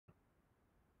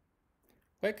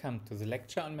Welcome to the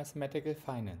lecture on mathematical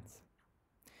finance.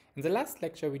 In the last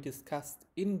lecture we discussed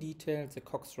in detail the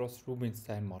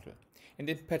Cox-Ross-Rubinstein model, and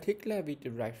in particular we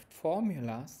derived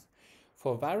formulas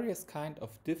for various kinds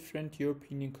of different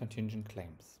European contingent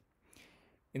claims.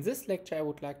 In this lecture I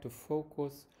would like to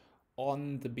focus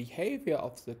on the behavior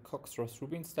of the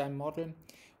Cox-Ross-Rubinstein model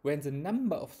when the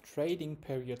number of trading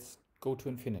periods go to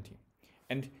infinity.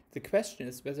 And the question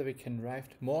is whether we can derive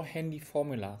more handy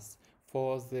formulas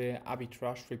for the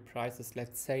arbitrage-free prices,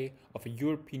 let's say, of a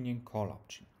European call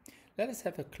option. Let us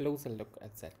have a closer look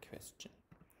at that question.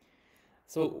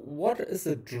 So what is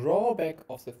the drawback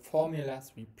of the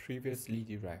formulas we previously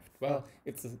derived? Well,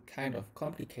 it's a kind of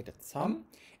complicated sum,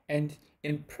 and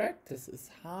in practice it's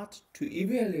hard to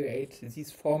evaluate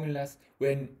these formulas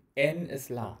when n is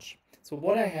large. So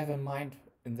what I have in mind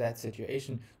in that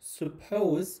situation,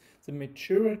 suppose the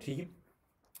maturity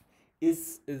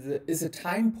is a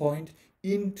time point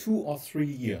in 2 or 3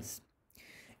 years,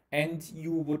 and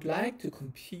you would like to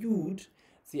compute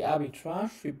the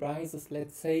arbitrage-free prices,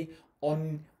 let's say,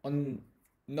 on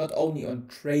not only on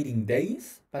trading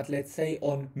days, but let's say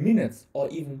on minutes or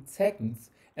even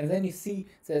seconds. And then you see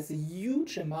there's a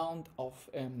huge amount of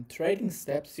trading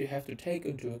steps you have to take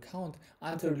into account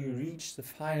until you reach the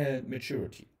final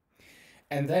maturity.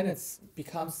 And then it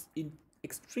becomes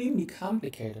extremely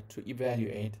complicated to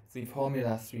evaluate the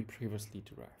formulas we previously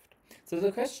derived. So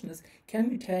the question is, can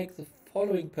we take the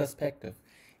following perspective?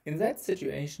 In that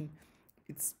situation,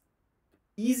 it's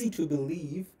easy to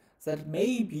believe that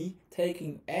maybe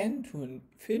taking n to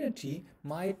infinity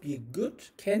might be a good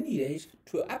candidate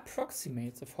to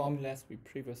approximate the formulas we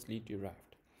previously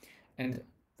derived. And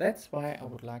that's why I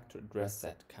would like to address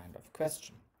that kind of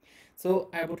question. So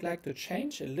I would like to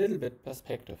change a little bit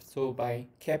perspective. So by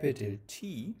capital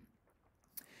T,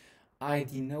 I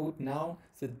denote now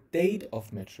the date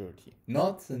of maturity,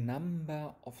 not the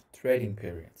number of trading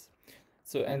periods.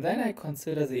 So, and then I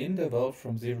consider the interval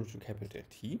from 0 to capital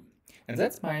T, and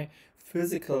that's my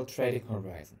physical trading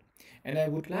horizon. And I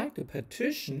would like to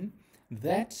partition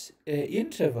that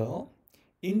interval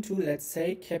into, let's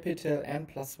say, capital N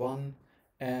plus 1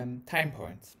 time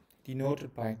points,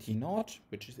 denoted by T0,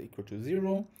 which is equal to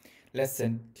 0, less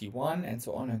than T1, and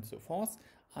so on and so forth,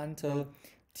 until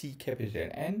T capital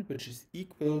N, which is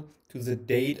equal to the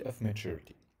date of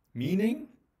maturity. Meaning,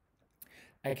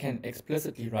 I can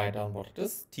explicitly write down what it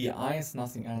is. Ti is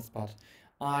nothing else but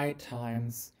I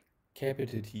times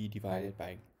capital T divided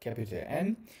by capital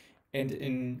N. And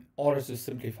in order to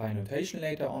simplify notation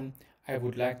later on, I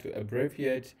would like to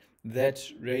abbreviate that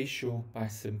ratio by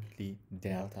simply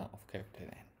delta of capital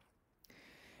N.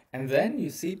 And then you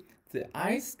see the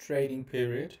i's trading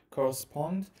period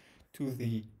corresponds to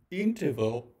the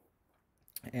interval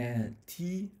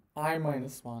Ti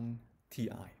minus 1 Ti.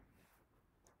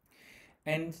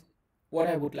 And what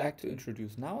I would like to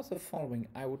introduce now is the following.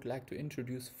 I would like to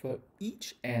introduce for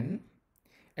each n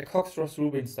a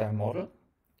Cox-Ross-Rubinstein model,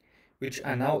 which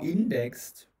are now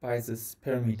indexed by this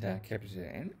parameter capital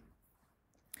N.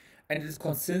 And it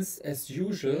consists, as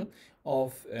usual,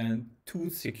 of two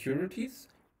securities,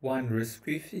 one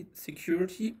risk-free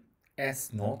security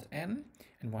as not n,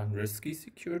 and one risky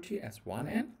security as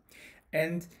 1n.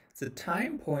 And the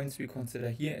time points we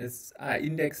consider here are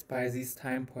indexed by these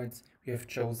time points we have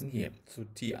chosen here. So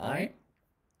Ti,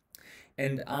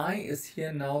 and I is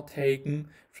here now taken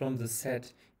from the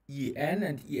set En,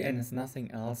 and En is nothing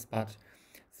else but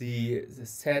the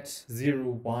set 0,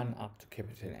 1 up to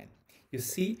capital N. You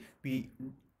see, we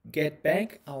get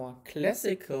back our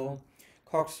classical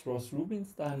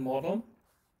Cox-Ross-Rubinstein model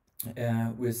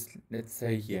with, let's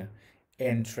say here,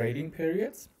 n trading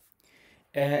periods.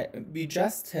 We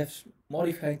just have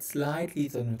modified slightly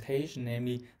the notation,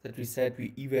 namely that we said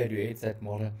we evaluate that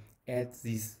model at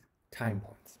these time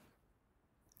points.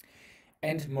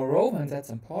 And moreover, and that's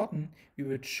important, we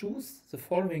will choose the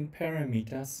following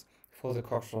parameters for the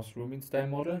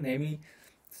Cox-Ross-Rubinstein model, namely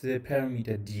the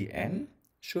parameter dn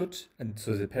should, and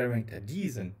so the parameter d,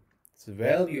 the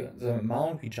value, the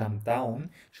amount we jump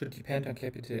down should depend on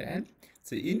capital N.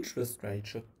 The interest rate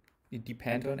should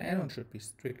depend on n and should be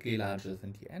strictly larger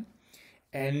than dn.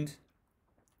 And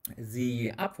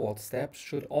the upward steps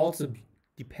should also be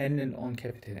dependent on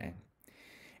capital N.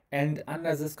 And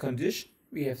under this condition,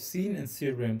 we have seen in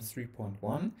theorem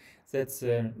 3.1 that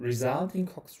the resulting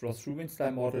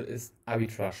Cox-Ross-Rubinstein model is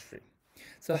arbitrage-free.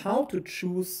 So how to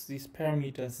choose these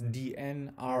parameters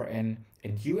dn, rn,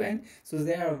 and un? So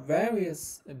there are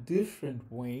various different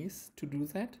ways to do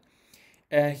that.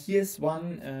 Here's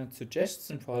one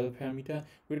suggestion for the parameter,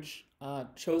 which are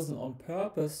chosen on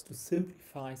purpose to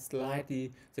simplify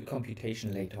slightly the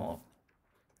computation later on.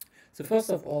 So first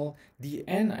of all,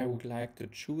 dn I would like to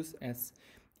choose as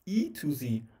e to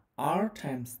the r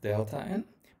times delta n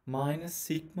minus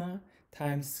sigma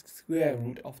times square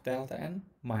root of delta n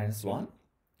minus 1.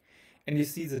 And you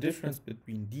see the difference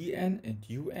between dn and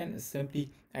un is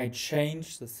simply I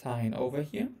change the sign over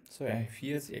here. So I have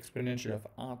here the exponential of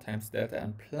r times delta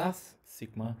n plus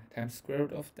sigma times square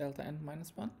root of delta n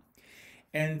minus 1.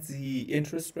 And the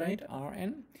interest rate,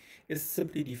 Rn, is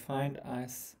simply defined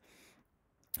as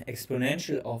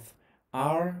exponential of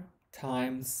r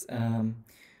times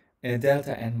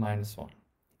delta n minus 1.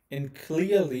 And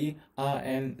clearly,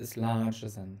 Rn is larger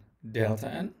than delta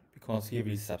n, because here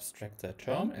we subtract that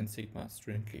term and sigma is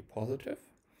strictly positive.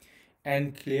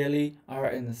 And clearly,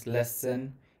 Rn is less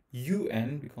than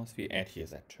un, because we add here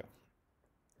that term.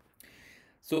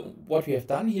 So what we have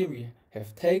done here, we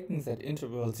have taken that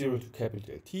interval 0 to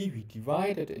capital T, we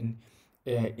divided in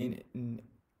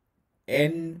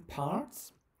n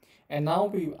parts, and now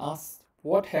we ask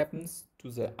what happens to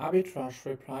the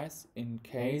arbitrage-free price in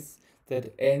case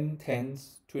that n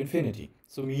tends to infinity.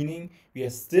 So meaning we are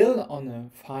still on a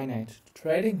finite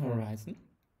trading horizon,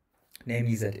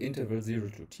 namely that interval 0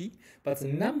 to t, but the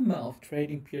number of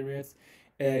trading periods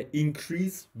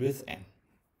increase with n.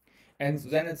 And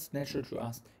then it's natural to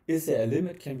ask, is there a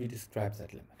limit? Can we describe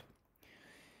that limit?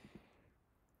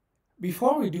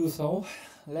 Before we do so,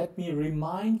 let me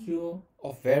remind you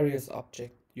of various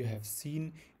objects you have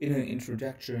seen in an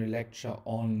introductory lecture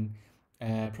on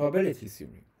probability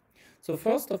theory. So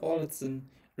first of all, it's a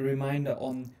reminder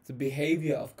on the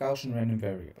behavior of Gaussian random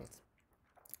variables.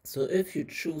 So if you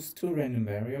choose two random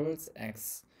variables,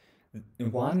 x1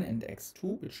 and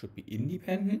x2, which should be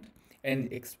independent,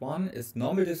 and x1 is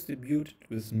normal distributed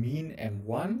with mean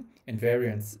m1 and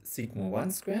variance sigma 1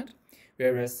 squared,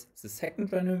 whereas the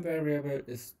second random variable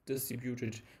is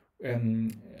distributed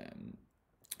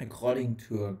according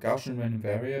to a Gaussian random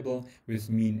variable with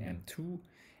mean m2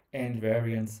 and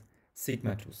variance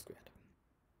sigma 2 squared.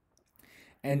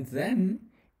 And then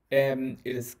it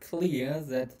is clear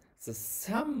that the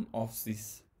sum of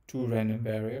these two random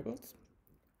variables,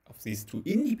 of these two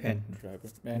independent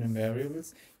random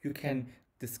variables, you can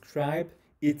describe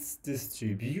its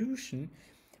distribution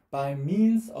by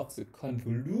means of the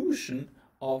convolution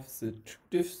of the two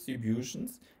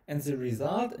distributions, and the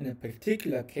result in a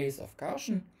particular case of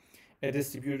Gaussian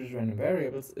distributed random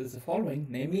variables is the following,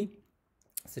 namely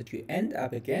that you end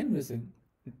up again with a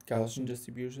Gaussian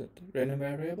distributed random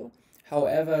variable.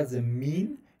 However, the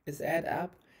mean is add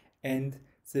up and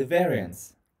the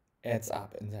variance adds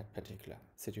up in that particular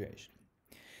situation.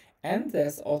 And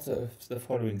there's also the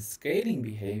following scaling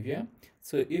behavior.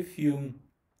 So if you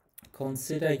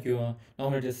consider your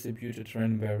normal distributed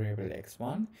random variable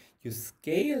x1, you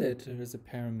scale it with the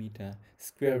parameter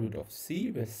square root of c,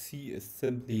 where c is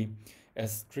simply a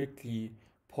strictly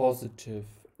positive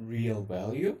real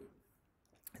value.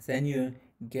 Then you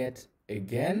get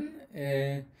again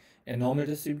a normal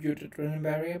distributed random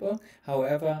variable.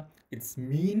 However, its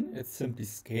mean is simply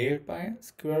scaled by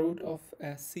square root of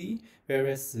c,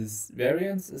 whereas this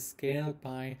variance is scaled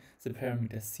by the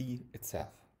parameter c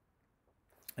itself.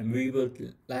 And we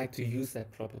would like to use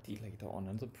that property later on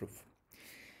in the proof.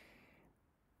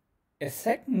 A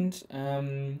second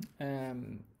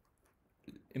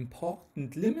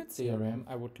important limit theorem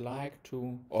I would like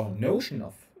to, or notion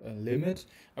of a limit,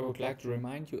 I would like to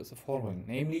remind you is the following.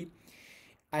 Namely,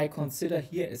 I consider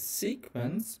here a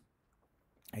sequence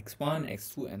x1,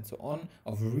 x2, and so on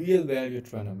of real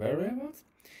valued random variables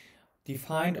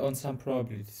defined on some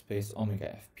probability space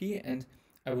omega fp, and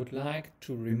I would like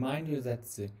to remind you that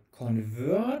the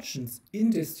convergence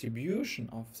in distribution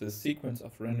of the sequence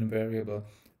of random variable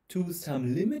to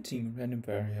some limiting random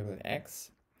variable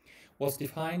x was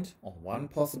defined, or one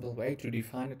possible way to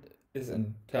define it is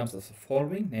in terms of the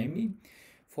following, namely,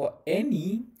 for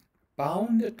any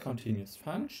bounded continuous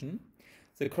function,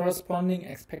 the corresponding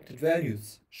expected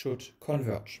values should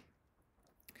converge.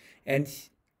 And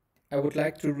I would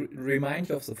like to remind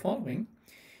you of the following.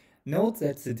 Note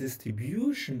that the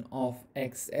distribution of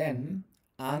xn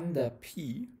under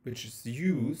p, which is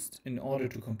used in order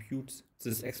to compute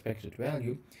this expected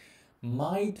value,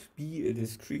 might be a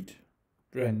discrete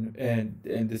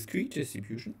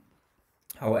distribution.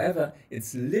 However,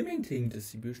 its limiting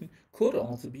distribution could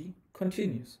also be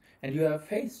continuous. And you are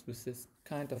faced with this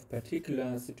kind of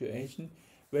particular situation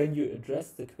when you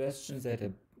address the question that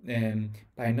a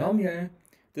binomial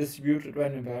distributed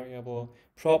random variable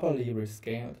properly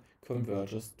rescaled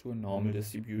converges to a normal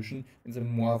distribution in the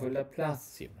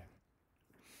Moivre-Laplace theorem.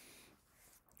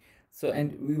 So,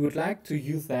 and we would like to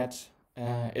use that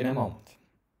in a moment.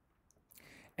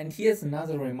 And here's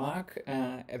another remark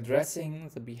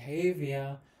addressing the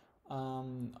behavior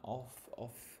of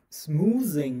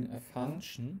smoothing a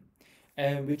function,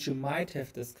 which you might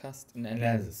have discussed in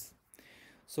analysis.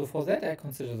 So for that I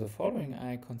consider the following.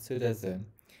 I consider the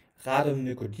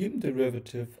random-Nicodemus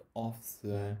derivative of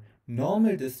the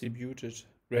normal distributed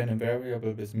random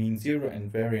variable with mean 0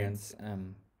 and variance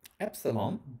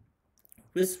epsilon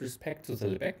with respect to the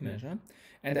Lebesgue measure,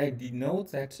 and I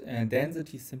denote that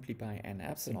density simply by n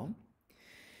epsilon.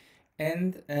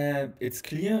 And it's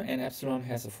clear n epsilon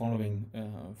has the following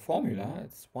formula.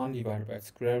 It's 1 divided by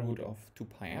square root of 2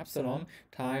 pi epsilon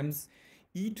times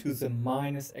e to the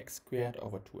minus x squared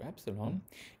over 2 epsilon.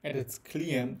 And it's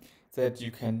clear that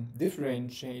you can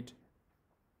differentiate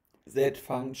that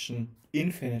function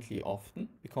infinitely often,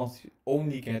 because you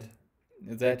only get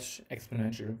that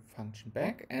exponential function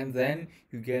back, and then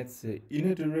you get the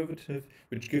inner derivative,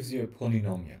 which gives you a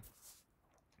polynomial.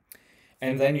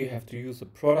 And then you have to use the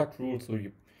product rule, so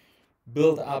you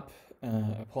build up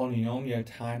a polynomial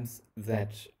times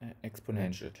that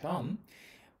exponential term.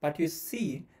 But you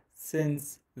see,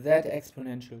 since that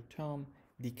exponential term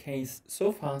decays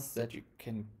so fast that you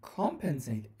can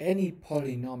compensate any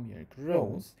polynomial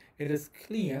growth, it is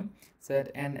clear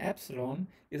that n epsilon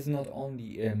is not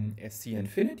only a C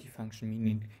infinity function,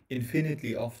 meaning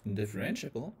infinitely often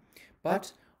differentiable,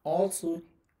 but also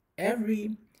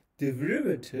every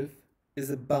derivative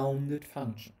is a bounded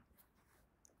function.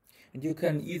 And you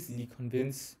can easily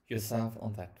convince yourself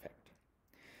on that fact.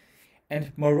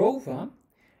 And moreover,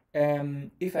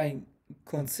 if I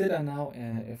consider now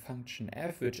a function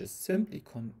f which is simply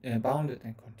bounded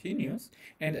and continuous,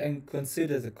 and I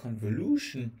consider the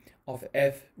convolution of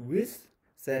f with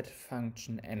that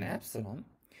function n epsilon,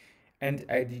 and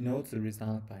I denote the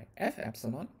result by f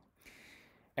epsilon.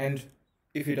 And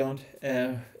if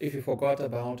you forgot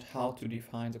about how to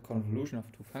define the convolution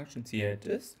of two functions, here it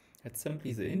is. It's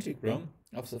simply the integral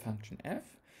of the function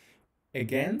f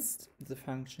against the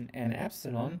function n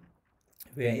epsilon,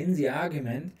 where in the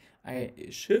argument I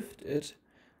shift it,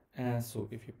 so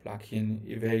if you plug in,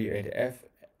 evaluate f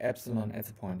epsilon at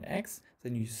the point x,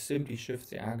 then you simply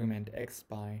shift the argument x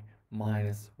by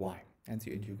minus y, and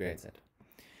you integrate it.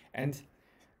 And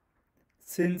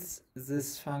since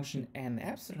this function n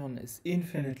epsilon is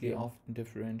infinitely often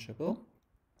differentiable,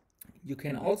 you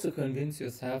can also convince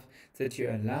yourself that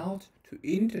you're allowed to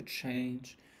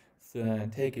interchange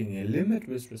taking a limit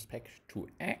with respect to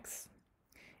x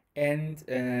and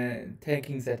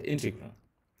taking that integral.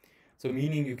 So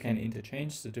meaning you can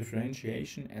interchange the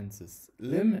differentiation and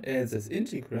this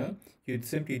integral. You'd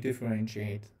simply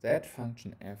differentiate that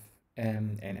function f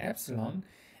and epsilon,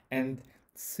 and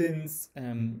since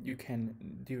you can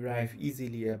derive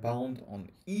easily a bound on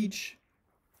each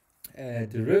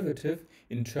derivative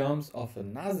in terms of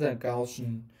another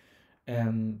Gaussian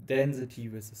density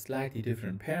with a slightly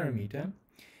different parameter,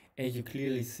 and you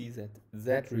clearly see that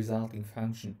that resulting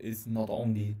function is not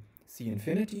only C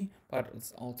infinity, but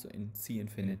it's also in C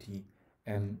infinity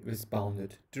with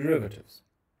bounded derivatives.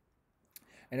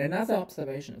 And another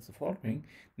observation is the following,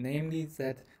 namely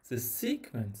that the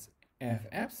sequence f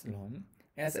epsilon,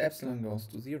 as epsilon goes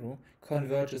to 0,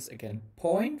 converges again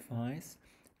pointwise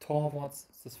towards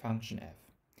this function f.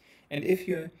 And if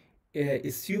you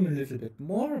assume a little bit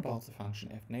more about the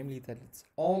function f, namely that it's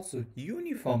also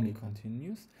uniformly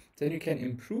continuous, then you can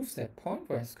improve that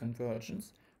pointwise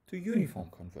convergence to uniform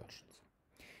convergence.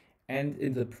 And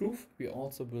in the proof, we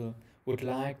also would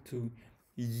like to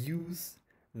use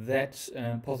that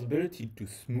possibility to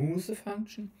smooth the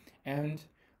function and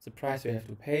the price we have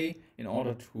to pay in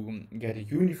order to get a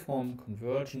uniform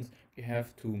convergence. We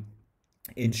have to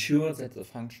ensure that the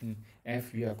function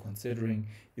f we are considering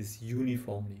is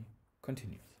uniformly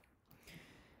continuous.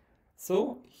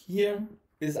 So here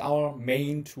is our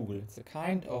main tool. It's a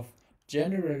kind of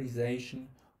generalization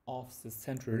of the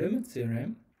central limit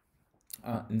theorem.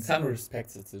 In some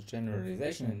respects it's a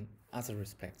generalization, in other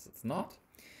respects it's not.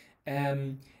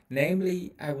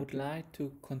 Namely, I would like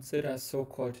to consider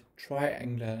so-called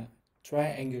triangular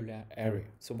area.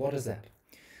 So what is that?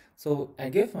 So I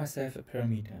give myself a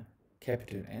parameter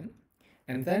capital N,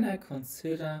 and then I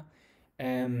consider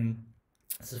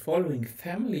the following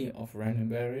family of random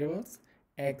variables,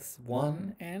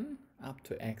 x1n up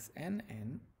to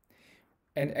xnn,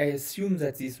 and I assume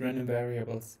that these random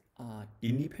variables are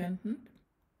independent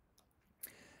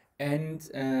and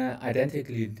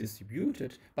identically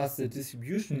distributed, but the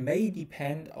distribution may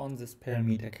depend on this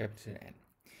parameter capital N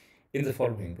in the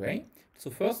following way. So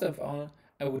first of all,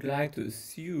 I would like to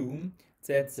assume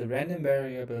that the random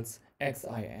variables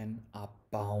xin are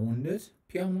bounded,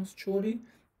 pure most surely,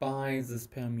 by this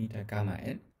parameter gamma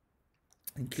n.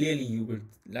 And clearly you would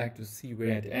like to see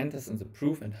where it enters in the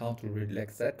proof and how to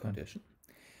relax that condition.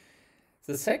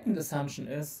 The second assumption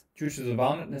is, due to the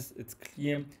boundedness, it's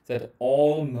clear that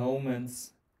all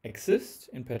moments exist.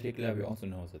 In particular, we also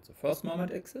know that the first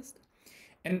moment exists.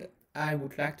 And I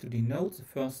would like to denote the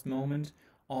first moment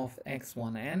of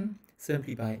x1n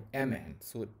simply by mn,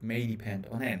 so it may depend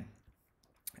on n.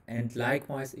 And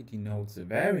likewise, it denotes the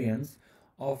variance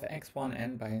of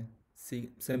x1n by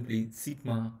simply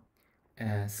sigma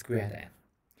squared n.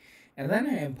 And then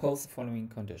I impose the following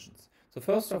conditions. So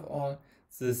first of all,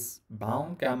 this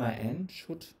bound gamma n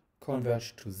should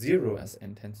converge to 0 as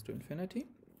n tends to infinity.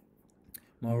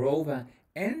 Moreover,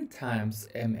 n times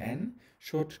mn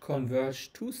should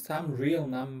converge to some real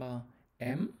number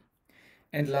m,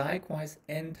 and likewise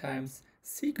n times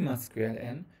sigma squared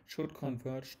n should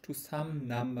converge to some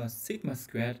number sigma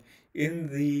squared in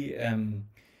the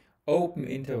open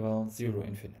interval 0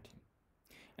 infinity.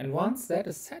 And once that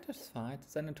is satisfied,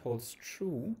 then it holds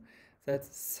true that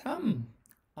sum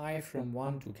I from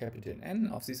 1 to capital N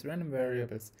of these random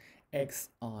variables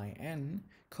xin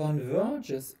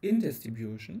converges in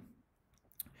distribution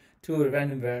to a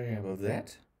random variable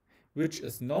z, which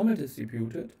is normal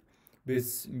distributed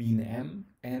with mean m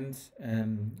and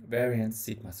variance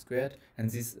sigma squared, and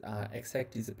these are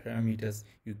exactly the parameters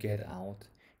you get out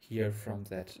here from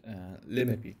that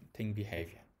limiting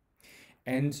behavior.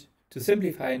 And to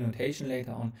simplify notation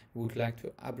later on, we would like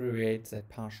to abbreviate that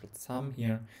partial sum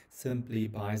here simply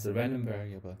by the random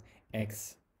variable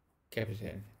x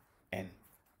capital N.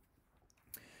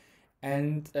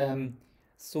 And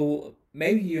so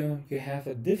maybe you have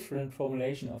a different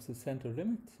formulation of the central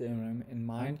limit theorem in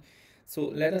mind. So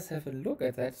let us have a look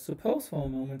at that. Suppose for a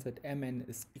moment that mn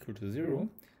is equal to 0.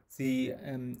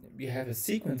 We have a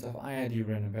sequence of IID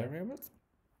random variables,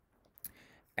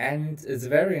 and the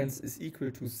variance is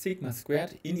equal to sigma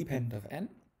squared independent of n.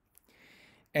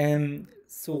 And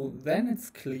so then it's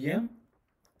clear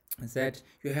that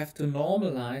you have to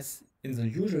normalize in the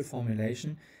usual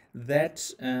formulation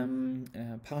that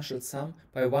partial sum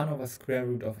by 1 over square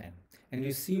root of n. And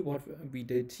you see what we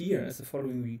did here is the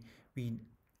following. We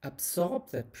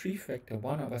absorb that prefactor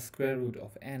 1 over square root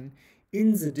of n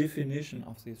in the definition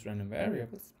of these random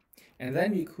variables. And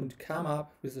then we could come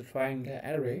up with a triangular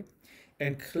array.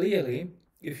 And clearly,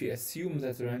 if you assume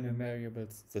that the random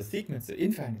variables, the sequence, the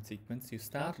infinite sequence you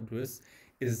started with,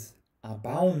 are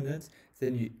bounded,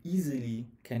 then you easily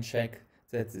can check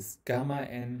that this gamma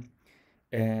n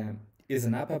is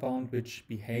an upper bound which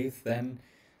behaves then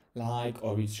like,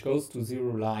 or which goes to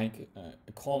 0 like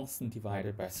a constant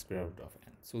divided by square root of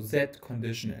n. So that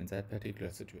condition in that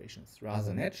particular situation is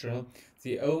rather natural.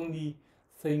 The only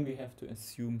thing we have to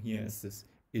assume here is this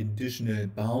additional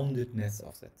boundedness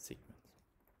of that sequence.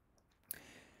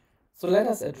 So let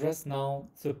us address now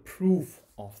the proof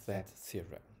of that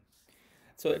theorem.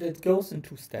 So it goes in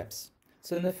 2 steps.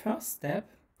 So in the first step,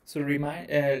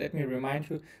 let me remind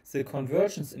you, the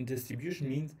convergence in distribution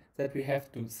means that we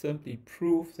have to simply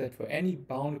prove that for any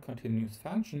bounded continuous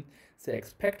function, the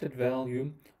expected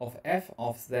value of f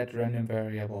of that random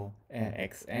variable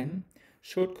xn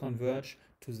should converge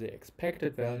to the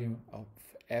expected value of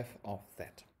f of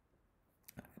that.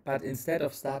 But instead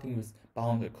of starting with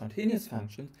bounded continuous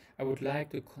functions, I would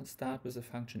like to start with a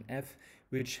function f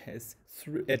which has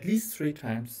at least 3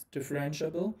 times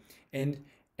differentiable, and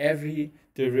every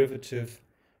derivative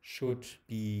should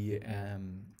be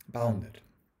bounded.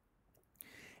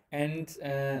 And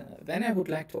then I would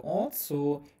like to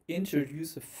also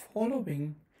introduce the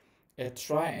following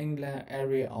triangular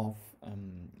array of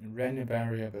random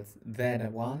variables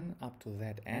z1 up to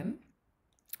zn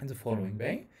in the following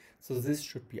way. So this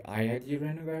should be IID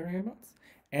random variables,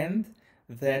 and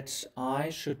that I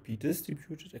should be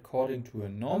distributed according to a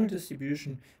normal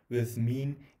distribution with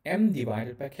mean m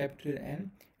divided by capital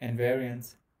N and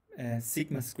variance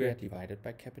sigma squared divided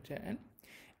by capital N.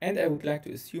 And I would like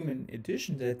to assume in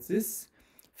addition that this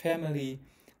family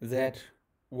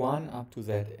z1 up to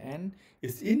zn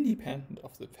is independent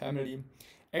of the family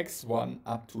x1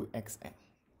 up to xn.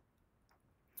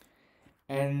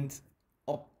 And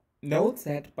note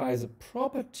that by the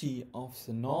property of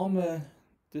the normal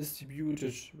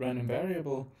distributed random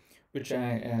variable, which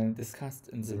I discussed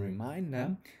in the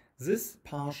reminder, this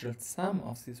partial sum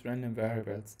of these random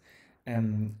variables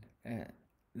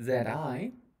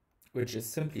zi, which is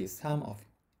simply a sum of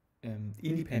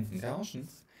independent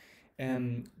Gaussians,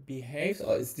 behaves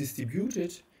or is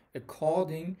distributed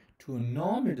according to a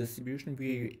normal distribution.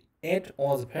 We add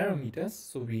all the parameters,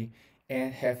 so we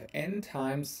have n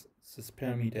times this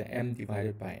parameter m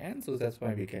divided by n, so that's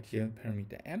why we get here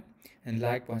parameter m, and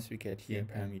likewise we get here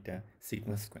parameter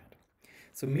sigma squared.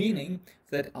 So meaning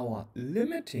that our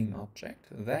limiting object,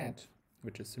 that,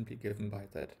 which is simply given by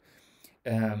that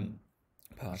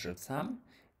partial sum,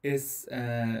 is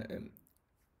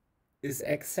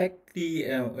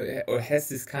exactly or has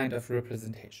this kind of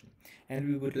representation. And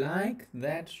we would like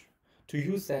that to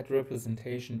use that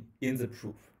representation in the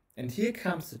proof. And here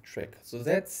comes the trick. So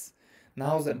that's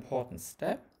now the important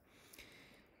step.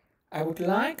 I would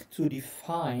like to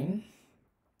define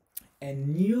a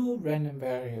new random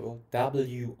variable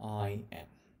win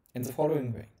in the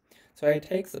following way. So I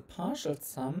take the partial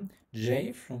sum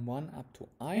j from 1 up to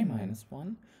I minus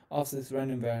 1 of these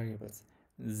random variables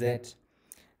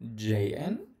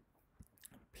zjn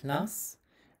plus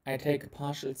I take a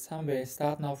partial sum where I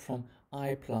start now from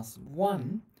I plus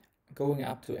 1 going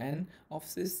up to n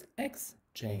of this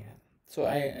xjn. So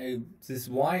this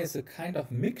y is a kind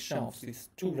of mixture of these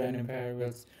two random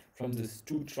variables from these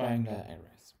two triangular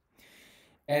arrays.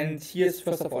 And here's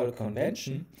first of all a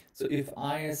convention. So if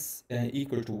I is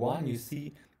equal to 1, you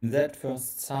see that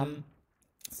first sum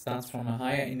starts from a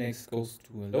higher index, goes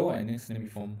to a lower index, namely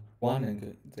from 1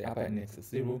 and the upper index is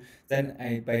 0.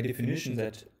 Then by definition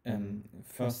that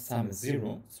first sum is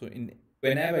 0. So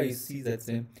whenever you see that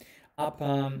the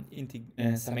upper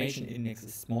summation index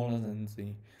is smaller than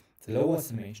the lower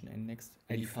summation index,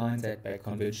 I define that by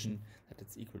convention that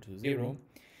it's equal to 0.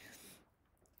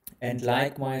 And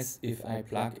likewise, if I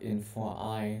plug in for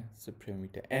I the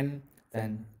parameter n,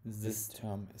 then this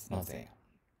term is not there.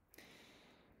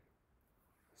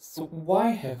 So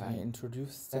why have I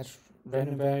introduced that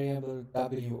random variable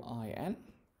win?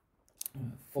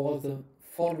 For the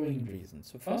following reasons.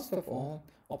 So first of all,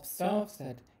 observe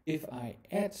that if I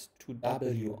add to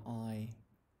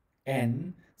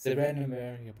win the random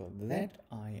variable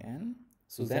zin,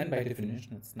 so then by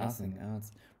definition it's nothing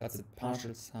else but the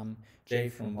partial sum j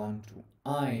from 1 to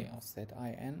I of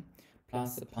zin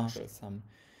plus the partial sum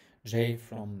j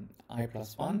from I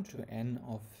plus 1 to n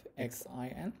of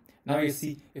xin. Now you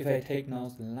see, if I take now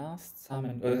the last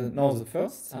summand, the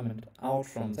first summand out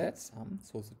from that sum,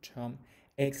 so the term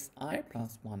xi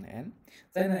plus 1n,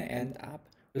 then I end up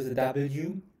with a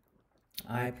w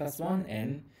I plus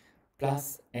 1n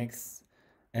plus x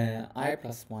I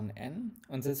plus 1n,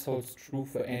 and this holds true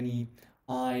for any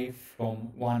I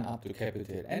from 1 up to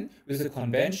capital N, with the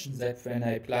convention that when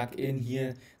I plug in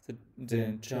here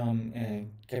the term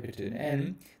capital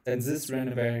N, then this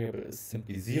random variable is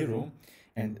simply 0,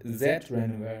 and that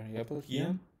random variable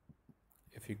here,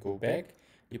 if you go back,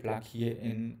 you plug here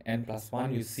in n plus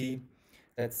 1, you see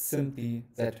that's simply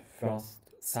that first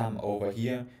sum over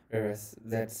here, whereas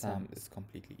that sum is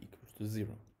completely equal to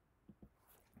 0.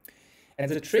 And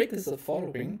the trick is the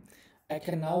following. I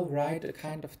can now write a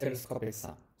kind of telescopic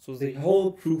sum. So the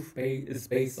whole proof is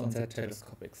based on that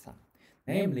telescopic sum.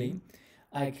 Namely,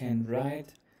 I can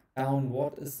write down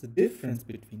what is the difference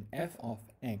between f of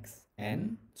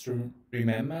xn. So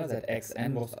remember that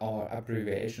xn was our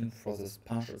abbreviation for this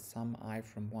partial sum I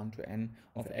from 1 to n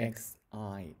of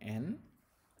xin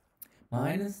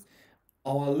minus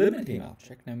our limiting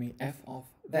object, namely f of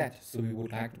that. So we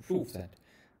would like to prove that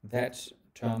that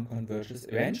term converges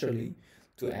eventually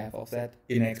to f of that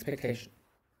in expectation.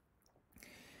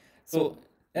 So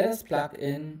let us plug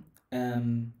in,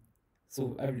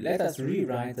 let us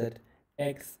rewrite that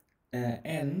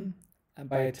xn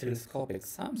by a telescopic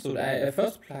sum. So I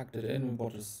first plugged it in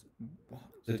what is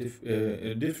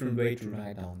a different way to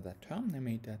write down that term,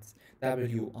 namely that's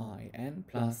win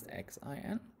plus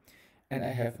xin. And I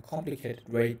have a complicated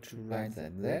way to write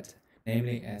that,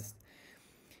 namely as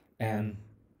wn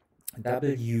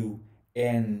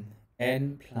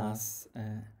plus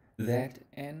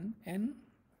znn.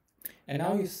 And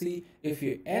now you see, if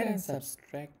you add and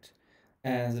subtract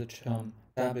the term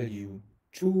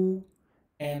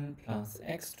w2n plus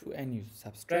x2n, you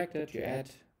subtract it, you add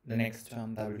the next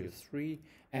term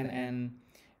w3nn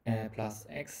plus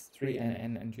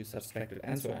x3nn, and you subtract it,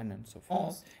 and so on and so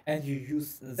forth. And you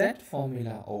use that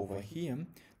formula over here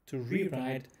to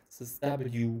rewrite this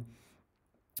w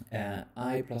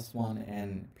I plus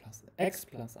 1n plus x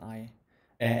plus I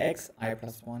xi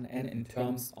plus 1n in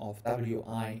terms of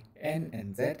win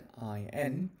and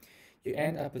zin. You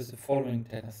end up with the following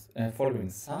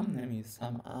sum, namely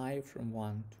sum I from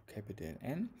 1 to capital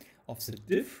N of the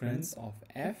difference of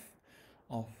f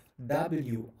of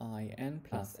win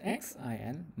plus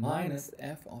xin minus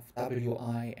f of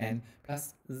win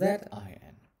plus zin.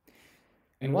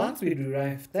 And once we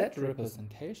derive that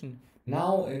representation,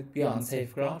 now we are on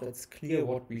safe ground. It's clear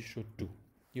what we should do.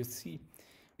 You see,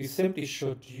 we simply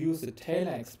should use the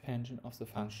Taylor expansion of the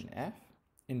function f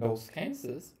in both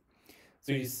cases.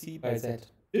 So you see by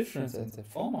that difference and the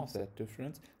form of that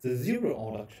difference, the zero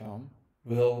order term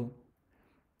will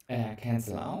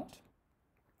cancel out.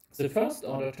 The first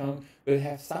order term will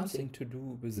have something to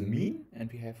do with the mean,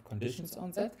 and we have conditions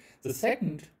on that. The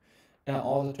second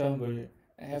order term will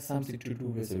have something to do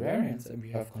with the variance, and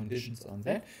we have conditions on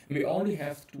that. And we only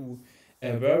have to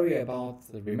worry about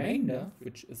the remainder,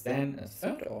 which is then a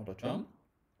third order term,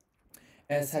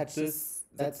 as such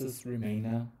that this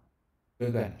remainder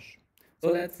will vanish.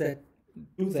 So let's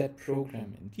do that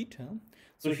program in detail.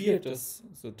 So here it is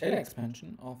the Taylor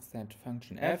expansion of that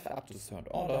function f up to third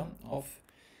order of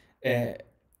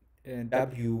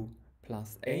w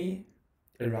plus a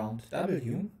around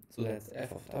w. So that's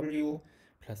f of w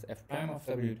plus f prime of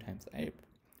w times a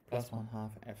plus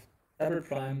 1/2 f double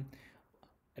prime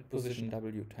at position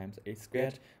w times a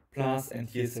squared plus, and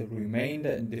here's a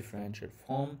remainder in differential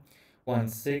form,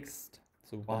 1/6,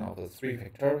 so 1 over 3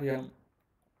 factorial,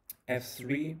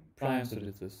 f3 prime, so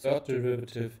that's the third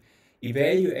derivative,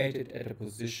 evaluated at a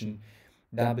position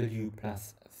w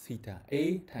plus theta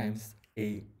a times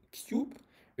a cube,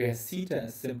 where theta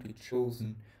is simply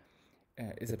chosen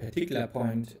is a particular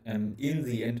point in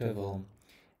the interval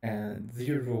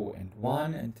 0 and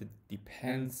 1, and it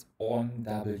depends on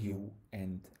w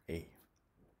and a.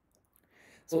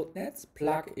 So let's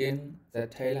plug in the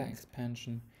Taylor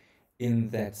expansion in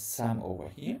that sum over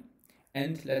here,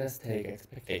 and let us take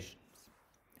expectations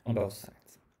on both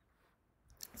sides.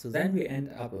 So then we end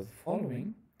up with the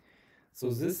following.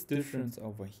 So this difference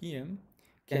over here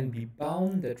can be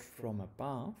bounded from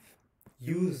above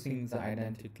using the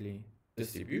identity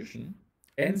distribution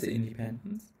and the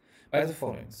independence by the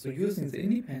following. So using the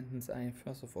independence, I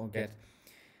first of all get,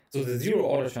 so the zero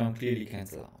order term clearly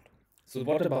cancel out. So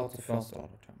what about the first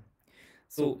order term?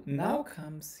 So now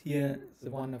comes here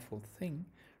the wonderful thing.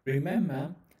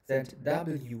 Remember that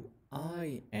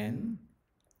Win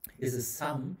is a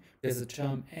sum where the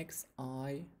term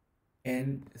Xin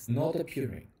is not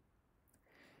appearing.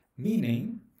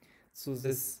 Meaning, so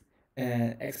this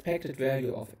expected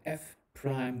value of f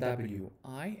prime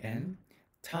Win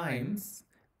times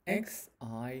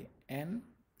Xin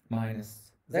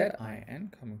minus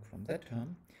Zin coming from that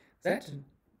term, that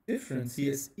difference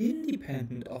here is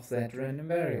independent of that random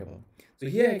variable. So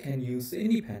here I can use the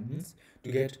independence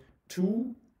to get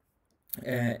two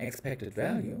expected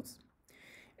values,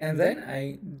 and then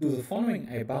I do the following.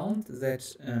 I bound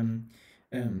that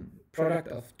product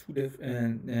of two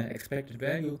different expected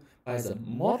value by the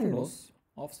modulus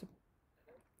of the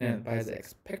by the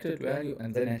expected value,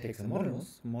 and then I take the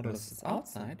modulus. Modulus is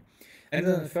outside, and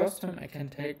then the first term I can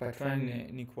take by triangular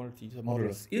inequality the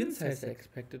modulus inside the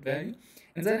expected value,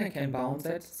 and then I can bound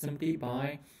that simply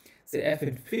by the f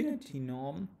infinity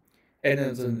norm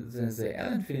and the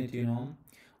L infinity norm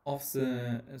of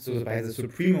the, so by the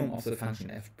supremum of the function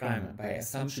f prime. By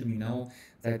assumption we know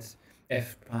that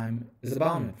f prime is a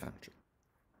bounded function.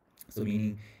 So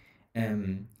meaning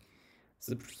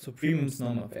the supremum's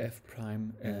norm of f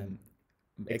prime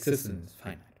existence is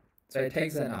finite. So I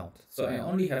take that out. So I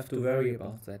only have to worry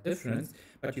about that difference,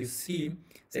 but you see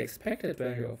the expected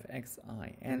value of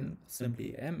Xin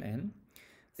simply mn.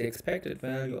 The expected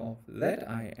value of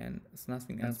Zin is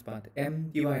nothing else but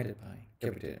m divided by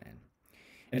capital N.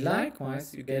 And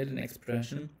likewise, you get an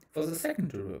expression for the second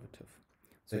derivative.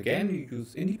 So again, you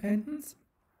use independence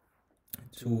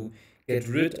to get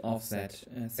rid of that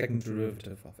second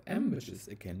derivative of m, which is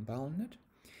again bounded.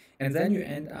 And then you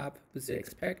end up with the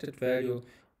expected value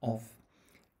of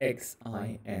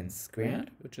Xin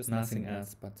squared, which is nothing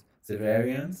else but the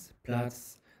variance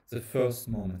plus the first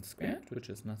moment squared, which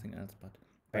is nothing else but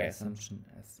by assumption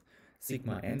as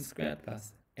sigma n squared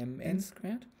plus mn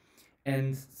squared.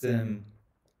 And the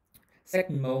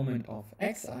second moment of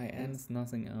Xin is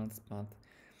nothing else but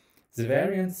the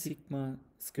variance sigma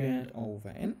squared over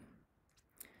n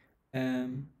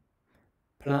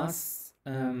plus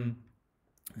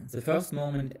the first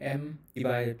moment m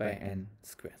divided by n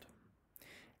squared.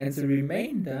 And the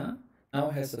remainder now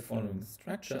has the following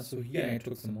structure. So here I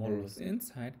took the modulus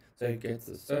inside, so I get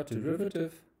the third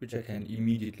derivative, which I can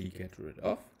immediately get rid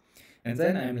of. And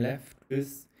then I'm left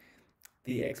with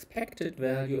the expected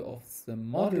value of the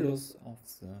modulus of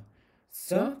the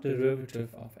third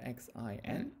derivative of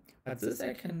Xin. But this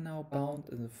I can now bound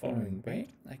in the following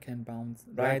way. I can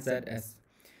write that as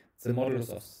the modulus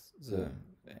of the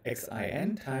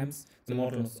Xin times the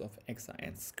modulus of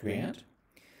Xin squared.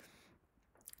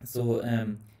 So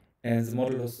the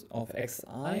modulus of Xi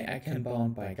I can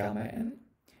bound by gamma n,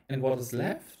 and what is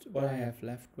left, what I have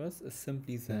left with, is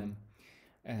simply the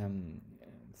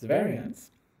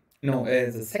variance,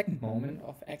 the second moment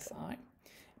of Xi.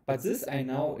 But this I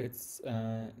know it's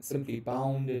simply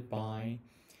bounded by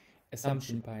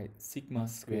assumption by sigma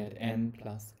squared n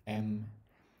plus m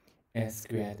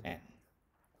squared n.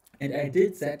 And I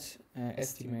did that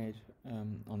estimate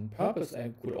on purpose.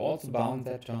 I could also bound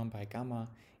that term by gamma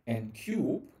n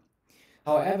cube.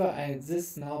 However,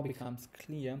 this now becomes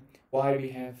clear why we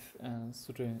have,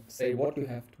 so to say, what you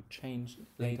have to change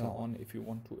later on if you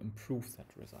want to improve that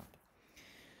result.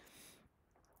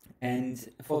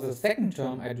 And for the second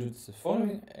term, I did the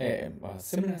following, a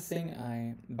similar thing.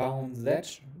 I bound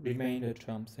that remainder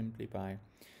term simply by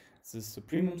the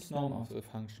supremum's norm of the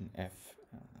function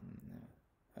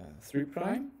f3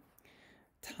 prime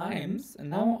times, and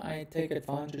now I take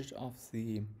advantage of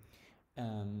the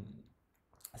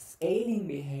scaling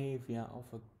behavior of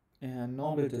a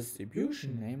normal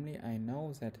distribution. Namely, I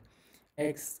know that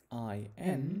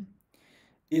xin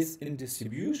is in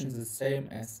distribution the same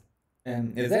as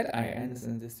zin is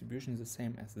in distribution the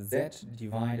same as z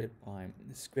divided by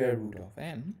the square root of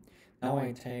n. Now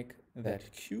I take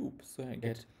that cube, so I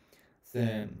get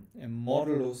the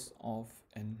modulus of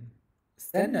a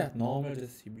standard normal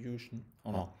distribution,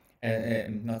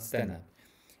 not standard.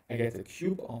 I get the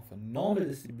cube of a normal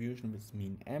distribution with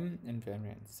mean m and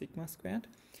variance sigma squared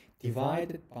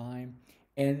divided by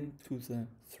n to the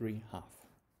 3/2.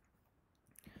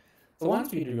 So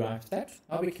once we derive that,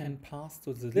 now we can pass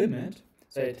to the limit.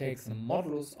 So I take the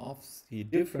modulus of the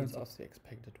difference of the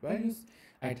expected values.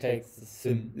 I take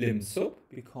the lim sub,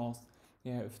 because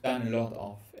we have done a lot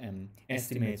of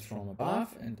estimates from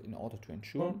above, and in order to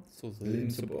ensure, so the lim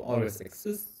sub always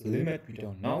exists. The limit we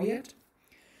don't know yet.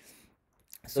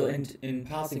 So in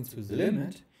passing to the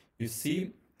limit, you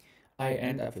see I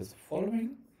end up with the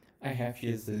following. I have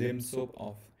here the lim sub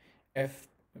of f,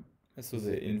 so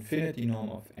the infinity norm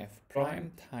of f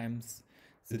prime times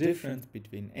the difference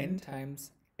between n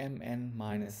times mn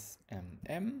minus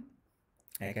mm.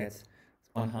 I get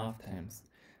 1/2 times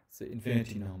the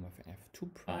infinity norm of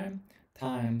f2 prime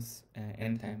times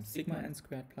n times sigma n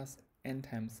squared plus n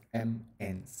times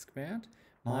mn squared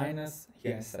minus,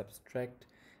 here I subtract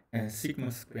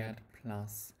sigma squared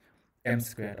plus m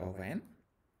squared over n.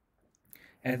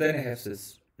 And then I have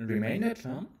this remainder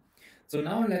term. So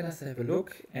now let us have a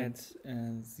look at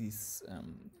these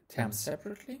terms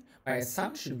separately. By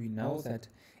assumption, we know that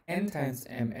n times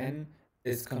mn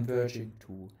is converging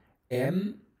to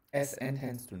m as n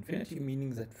tends to infinity,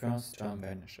 meaning that first term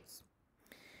vanishes.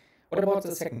 What about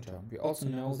the second term? We also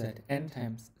know that n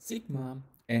times sigma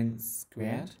n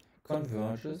squared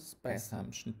converges by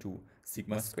assumption to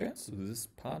sigma squared, so this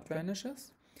part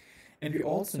vanishes. And we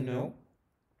also know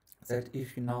that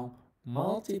if you now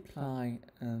multiply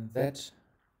that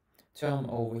term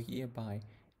over here by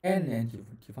n and you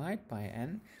divide by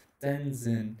n, then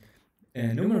the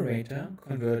numerator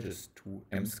converges to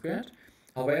m squared.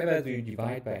 However, if you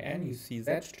divide by n, you see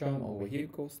that term over here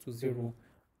goes to 0,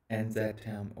 and that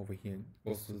term over here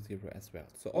goes to 0 as well.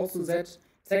 So also that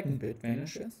second bit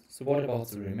vanishes. So what about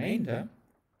the remainder?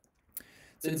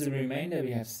 So in the remainder,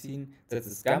 we have seen that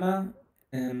this gamma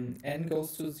n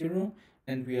goes to 0,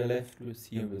 and we are left with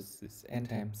here with this n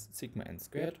times sigma n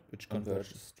squared, which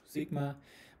converges to sigma,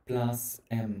 plus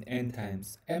n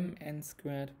times mn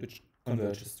squared, which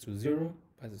converges to 0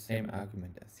 by the same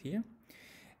argument as here.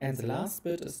 And the last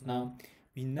bit is now,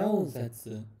 we know that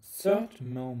the third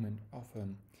moment of a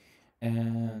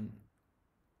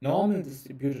normal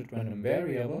distributed random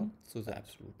variable, so the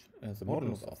absolute, the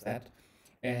modulus of that,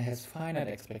 has finite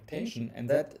expectation, and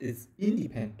that is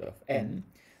independent of n.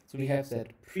 So we have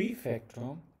that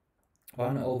prefactor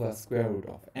 1 over square root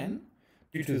of n,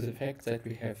 due to the fact that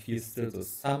we have here still the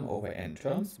sum over n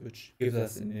terms, which gives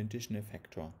us an additional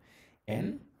factor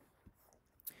n.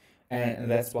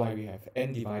 And that's why we have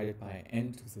n divided by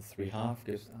n to the 3/2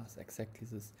 gives us exactly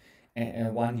this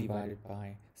 1 divided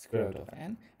by square root of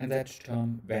n, and that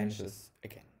term vanishes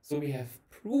again. So we have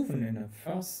proven in a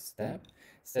first step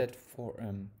that for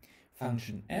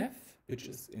function f, which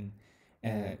is in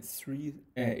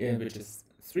which is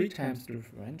 3 times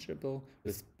differentiable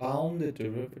with bounded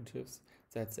derivatives,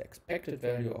 that the expected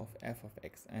value of f of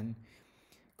xn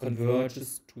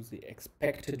converges to the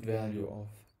expected value of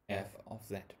f of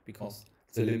z, because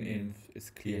the lim inf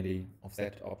is clearly of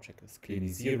that object is clearly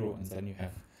 0, and then you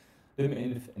have lim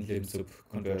inf and lim sub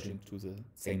converging to the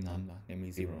same number,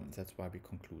 namely 0, and that's why we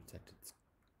conclude that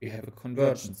we have a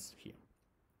convergence here.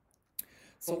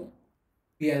 So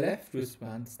we are left with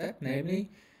one step, namely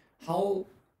how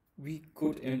we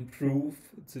could improve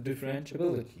the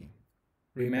differentiability.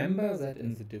 Remember that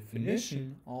in the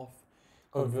definition of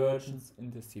convergence in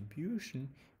distribution,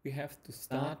 we have to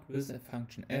start with a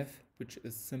function f, which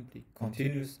is simply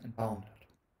continuous and bounded.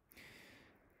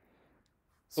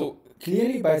 So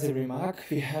clearly by the remark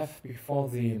we have before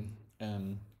the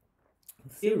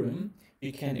theorem,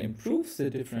 we can improve the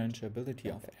differentiability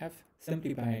of f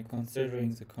simply by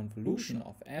considering the convolution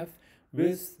of f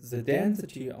with the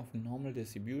density of a normal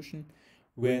distribution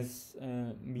with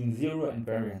mean 0 and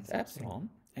variance epsilon.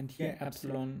 And here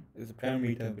epsilon is a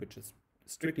parameter which is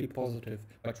strictly positive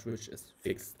but which is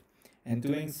fixed. And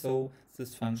doing so,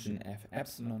 this function f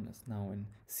epsilon is now in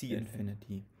C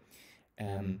infinity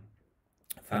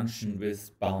function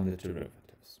with bounded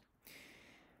derivatives.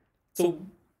 So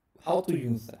how to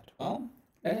use that? Well,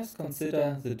 let us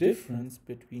consider the difference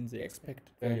between the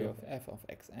expected value of f of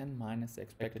xn minus the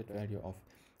expected value of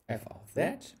f of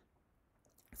z.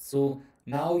 So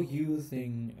now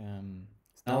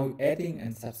now adding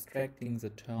and subtracting the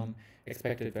term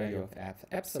expected value of f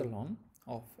epsilon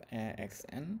of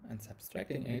xn and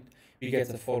subtracting it, we get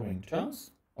the following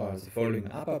terms, or the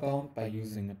following upper bound by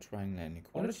using a triangular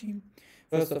inequality.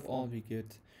 First of all, we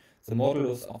get the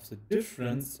modulus of the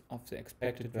difference of the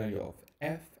expected value of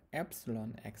f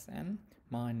epsilon xn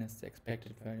minus the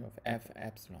expected value of f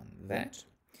epsilon z.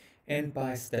 And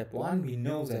by step 1, we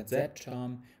know that that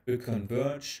term will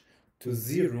converge to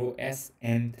 0 as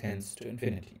n tends to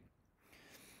infinity.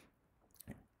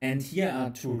 And here are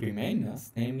two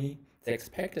remainders, namely the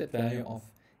expected value of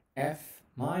f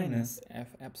minus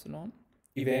f epsilon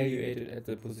evaluated at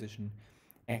the position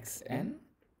xn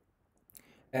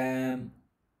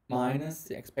minus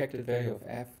the expected value of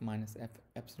f minus f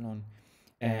epsilon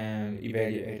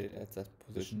evaluated at that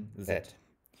position z.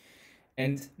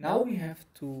 And now we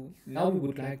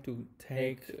would like to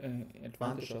take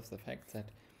advantage of the fact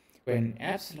that when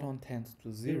epsilon tends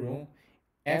to 0,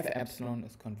 f epsilon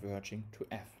is converging to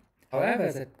f.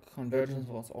 However, that convergence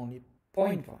was only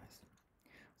pointwise.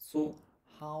 So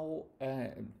how,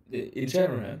 in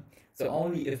general, so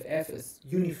only if f is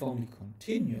uniformly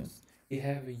continuous, we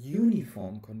have a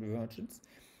uniform convergence.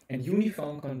 And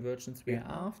uniform convergence we are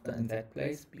after in that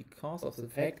place because of the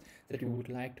fact that we would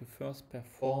like to first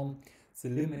perform the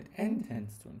limit n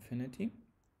tends to infinity.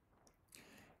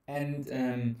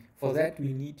 And for that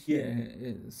we need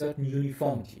here a certain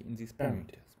uniformity in these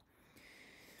parameters.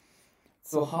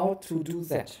 So how to do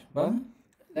that? Well,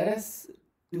 let us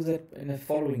do that in the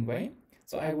following way.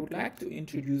 So I would like to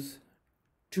introduce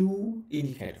two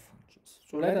indicator functions.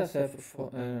 So let us have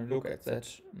a look at that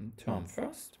term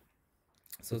first.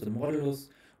 So the modulus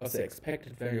of the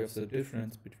expected value of the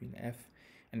difference between f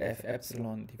and f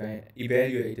epsilon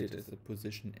evaluated at the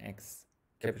position x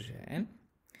capital N.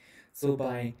 So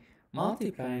by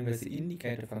multiplying with the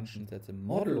indicator function that the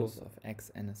modulus of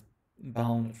xn is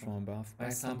bounded from above by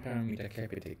some parameter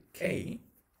capital K,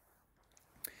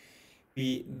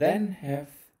 we then have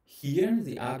here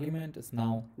the argument is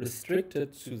now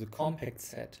restricted to the compact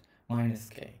set minus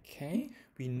k.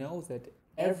 We know that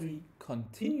every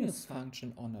continuous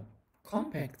function on a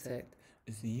compact set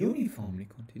is uniformly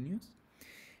continuous.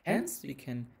 Hence, we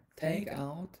can take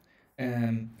out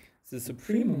the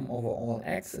supremum over all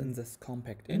x in this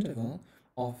compact interval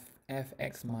of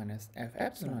fx minus f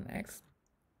epsilon x,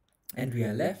 and we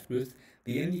are left with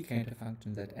the indicator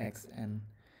function that xn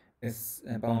is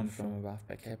bounded from above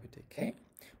by capital K.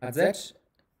 But that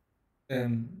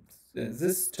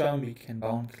this term we can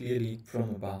bound clearly from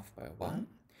above by 1.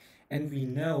 And we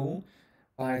know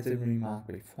by the remark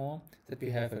before that we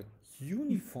have a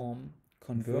uniform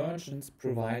convergence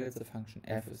provided the function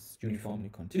f is uniformly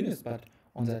continuous, but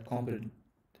on that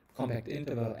compact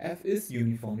interval f is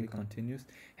uniformly continuous.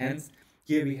 Hence,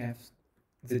 here we have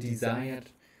the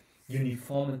desired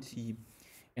uniformity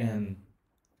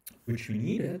which we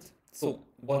needed. So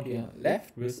what we are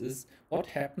left with is what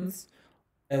happens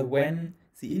when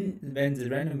the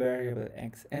random variable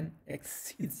xn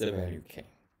exceeds the value k.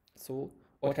 So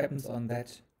what happens on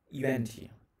that event here?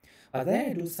 There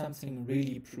I do something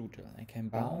really brutal. I can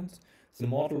bound the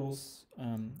modulus,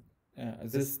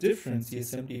 this difference here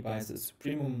simply by the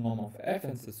supremum norm of f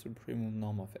and the supremum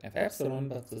norm of f epsilon,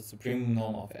 but the supremum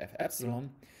norm of f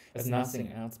epsilon is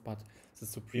nothing else but the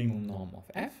supremum norm of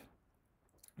f,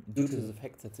 due to the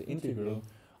fact that the integral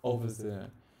over the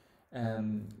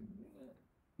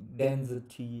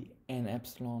density n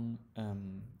epsilon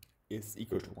is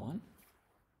equal to 1.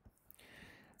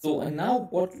 So, and now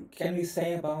what can we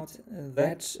say about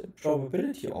that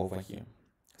probability over here?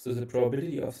 So the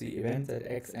probability of the event that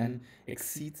xn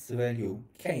exceeds the value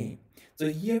k. So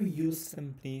here we use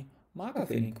simply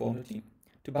Markov inequality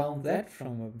to bound that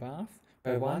from above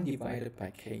by 1 divided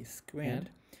by k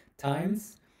squared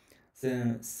times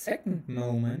the second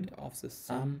moment of the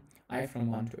sum I from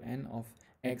 1 to n of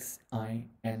xi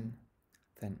n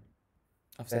then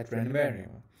of that random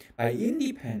variable. By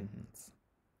independence,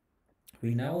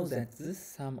 we know that this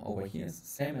sum over here is the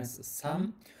same as the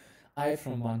sum I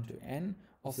from 1 to n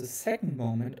of the second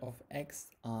moment of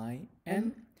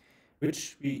xin,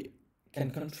 which we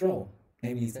can control.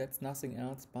 Namely, that's nothing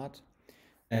else but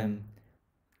n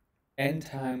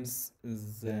times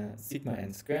the sigma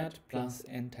n squared plus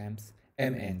n times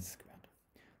mn squared.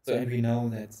 So, and we know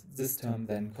that this term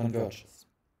then converges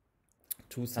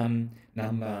to some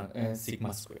number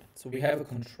sigma squared. So we have a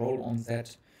control on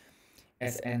that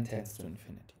as n tends to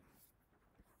infinity.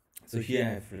 So here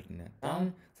I have written it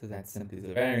down, so that's simply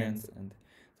the variance and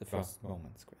the first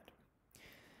moment squared.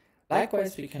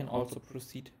 Likewise, we can also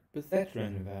proceed with that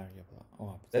random variable,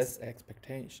 or this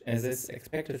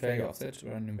expected value of that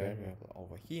random variable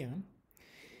over here,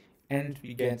 and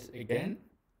we get again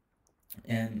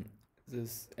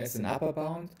this as an upper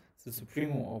bound the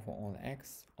supremum over all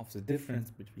x of the difference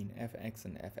between fx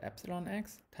and f epsilon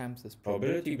x times this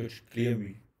probability, which clearly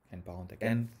we can bound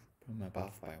again from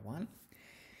above by 1,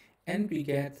 and we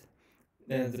get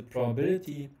the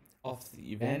probability of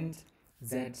the event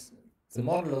that the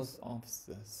modulus of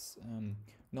this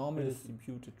normal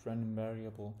distributed random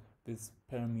variable with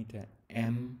parameter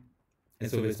m,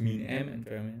 so with mean m and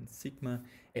variance sigma,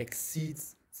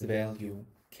 exceeds the value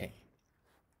k.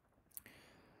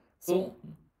 So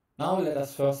now let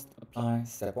us first apply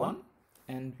step 1,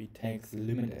 and we take the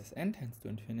limit as n tends to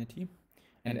infinity,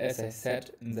 and as I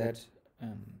said in that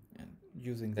and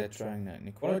using that triangular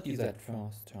inequality, that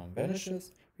first term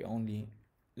vanishes, we only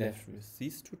left with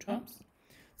these two terms.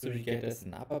 So we get as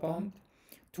an upper bound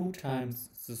 2 times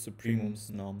the supremum's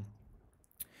norm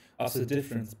of the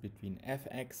difference between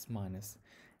fx minus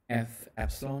f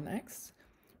epsilon x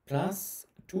plus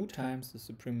 2 times the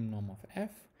supremum norm of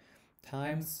f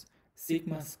times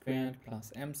sigma squared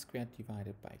plus m squared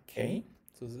divided by k.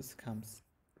 So this comes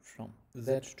from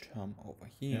that term over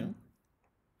here,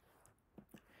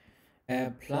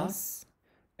 plus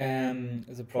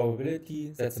the probability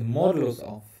that the modulus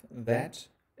of that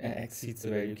exceeds the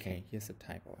value k. Here's a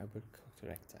typo, I will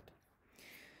correct that.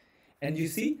 And you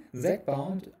see, that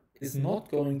bound is not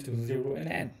going to 0 in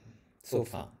n so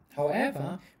far.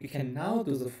 However, we can now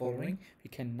do the following. We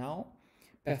can now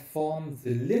perform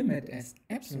the limit as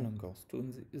epsilon goes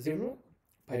to 0.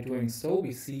 By doing so,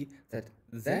 we see that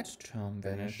that term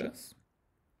vanishes,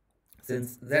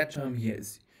 since that term here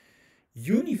is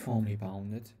uniformly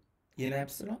bounded in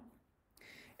epsilon.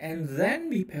 And then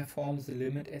we perform the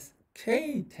limit as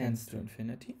k tends to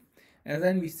infinity, and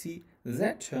then we see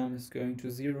that term is going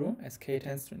to 0 as k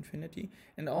tends to infinity,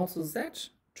 and also that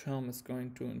term is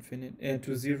going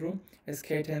to 0 as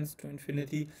k tends to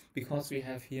infinity, because we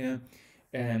have here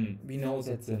we know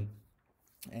that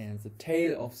the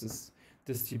tail of this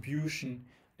distribution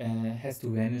has to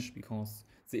vanish, because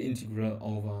the integral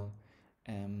over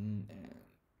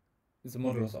the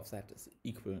modulus of that is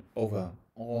equal over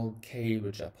all k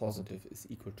which are positive is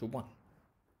equal to 1.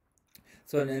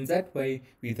 So in that way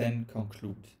we then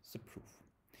conclude the proof.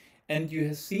 And you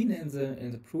have seen in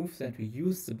the proof that we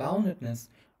use the boundedness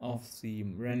of the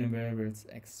random variables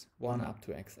x1 up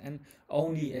to xn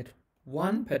only at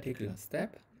one particular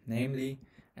step, namely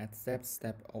at that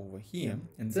step over here,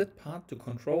 in that part, to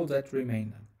control that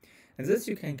remainder. And this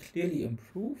you can clearly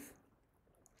improve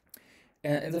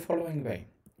in the following way.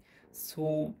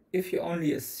 So if you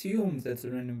only assume that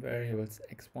the random variables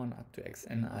x1 up to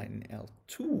xn are in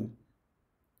L2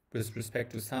 with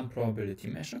respect to some probability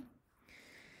measure,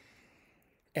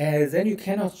 then you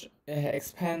cannot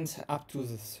expand up to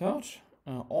the third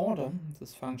order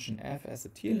this function f as a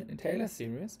Taylor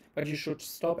series, but you should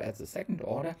stop at the second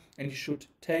order, and you should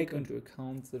take into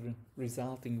account the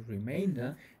resulting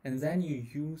remainder, and then you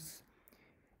use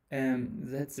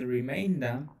that the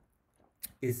remainder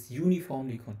is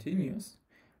uniformly continuous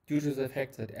due to the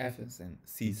fact that f is in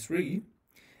C3,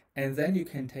 and then you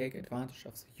can take advantage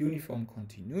of the uniform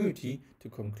continuity to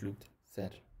conclude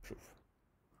that proof.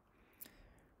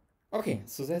 Okay,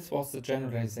 so this was the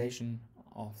generalization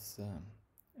of the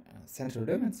central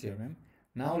limit theorem.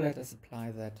 Now let us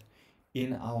apply that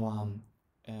in our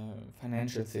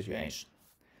financial situation.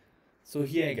 So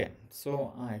here again,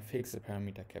 so I fix a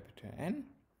parameter capital N.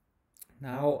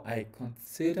 Now I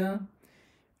consider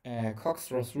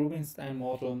Cox-Ross-Rubinstein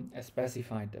model as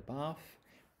specified above,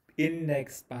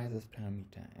 indexed by this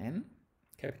parameter n,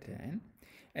 capital N,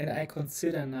 and I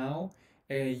consider now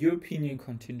a European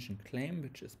contingent claim,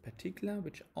 which is particular,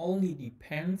 which only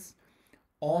depends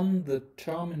on the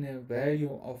terminal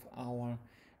value of our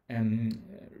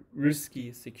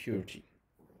risky security.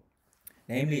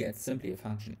 Namely, it's simply a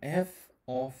function f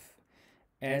of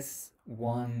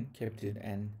S1 capital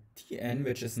N Tn,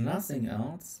 which is nothing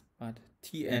else but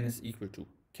Tn is equal to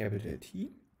capital T.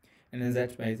 And in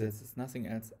that way, this is nothing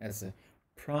else as a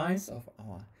price of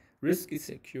our risky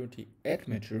security at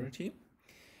maturity.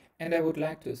 And I would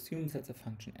like to assume that the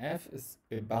function f is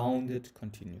a bounded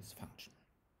continuous function.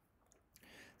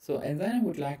 So, and then I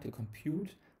would like to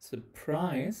compute the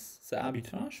price, the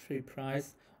arbitrage-free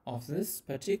price of this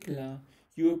particular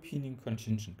European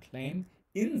contingent claim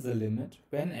in the limit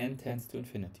when n tends to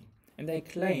infinity. And I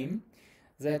claim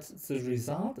that the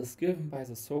result is given by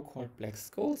the so-called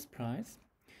Black-Scholes price,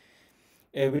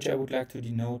 which I would like to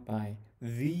denote by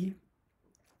V,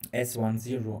 S1,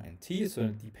 0, and T. So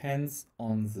it depends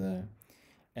on the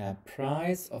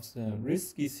price of the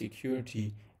risky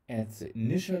security at the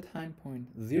initial time point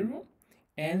 0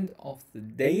 and of the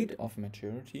date of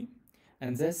maturity.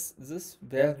 And this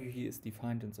value here is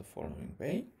defined in the following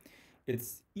way.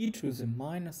 It's e to the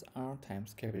minus r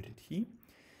times capital T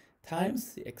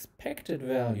times the expected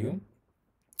value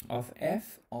of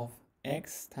f of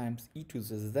x times e to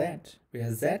the z,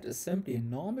 where z is simply a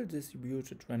normal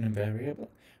distributed random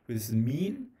variable with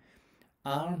mean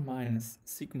r minus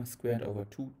sigma squared over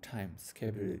 2 times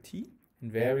capital T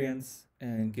and variance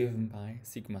given by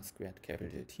sigma squared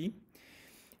capital T.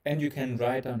 And you can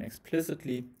write down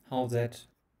explicitly how that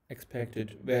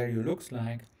expected value looks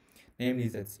like, namely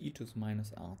that's e to the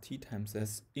minus rt times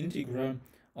this integral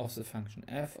of the function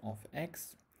f of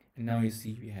x. And now you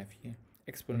see we have here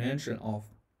exponential of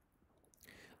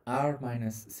r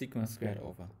minus sigma squared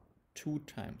over 2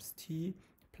 times t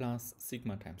plus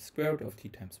sigma times square root of t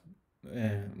times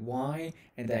y,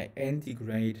 and I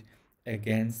integrate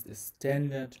against a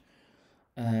standard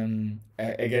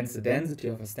against the density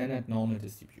of a standard normal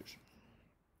distribution.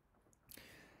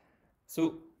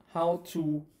 So how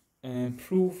to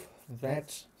prove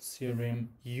that theorem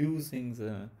using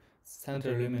the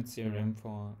center limit theorem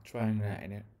for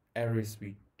triangular arrays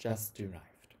we just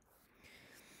derived.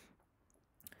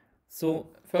 So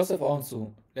first of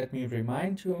all, let me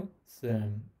remind you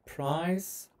the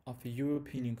price of a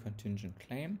European contingent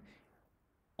claim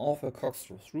of a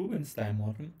Cox-Ross-Rubinstein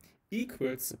model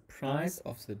equals the price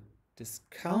of the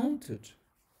discounted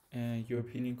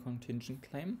European contingent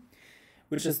claim,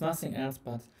 which is nothing else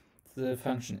but the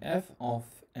function f of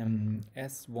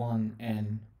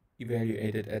S1n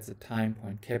evaluated at the time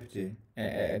point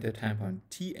at the time point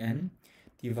Tn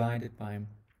divided by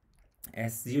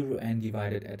S0n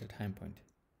divided at the time point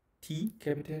T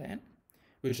capital N,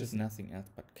 which is nothing else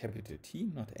but capital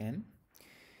T, not N.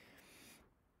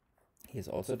 Here's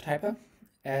also a typo.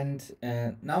 And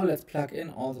now let's plug in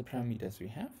all the parameters we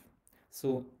have.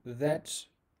 So that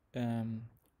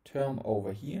term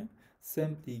over here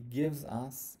simply gives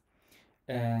us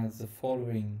the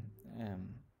following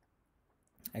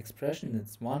expression.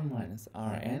 It's 1 minus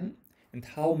Rn. And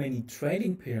how many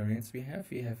trading periods we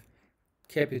have? We have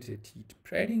capital T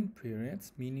trading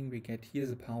periods, meaning we get here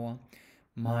the power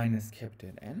minus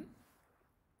capital N.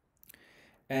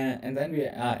 And then we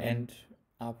end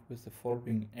up with the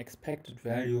following expected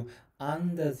value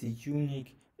under the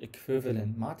unique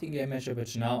equivalent martingale measure,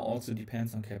 which now also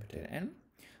depends on capital N,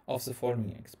 of the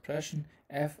following expression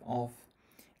f of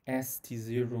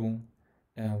st0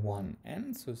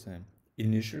 1n, so the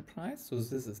initial price. So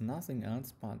this is nothing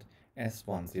else but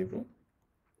s10.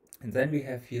 And then we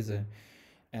have here the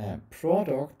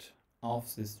product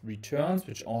of these returns,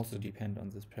 which also depend on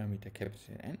this parameter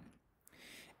capital N.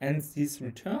 And these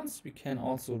returns we can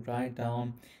also write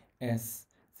down as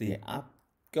the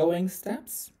upgoing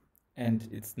steps and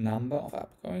its number of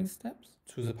upgoing steps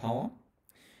to the power.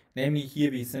 Namely,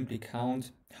 here we simply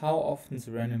count how often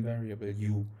the random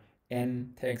variable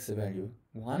un takes the value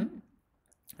 1,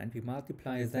 and we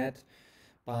multiply that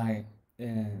by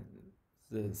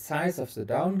the size of the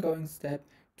downgoing step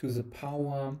to the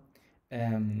power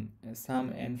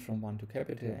sum n from 1 to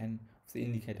capital N of the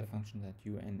indicator function that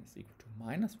un is equal to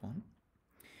 -1.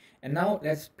 And now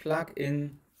let's plug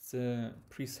in the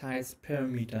precise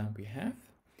parameter we have.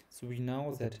 So we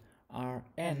know that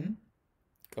Rn,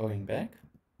 going back,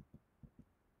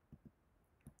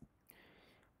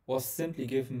 was simply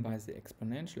given by the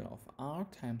exponential of r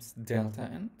times delta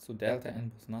n. So delta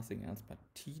n was nothing else but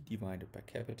t divided by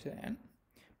capital N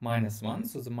 -1.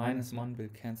 So the -1 will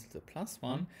cancel the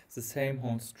 +1. The same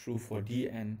holds true for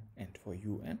dn and for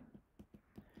un.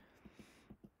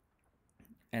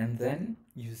 And then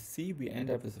you see we end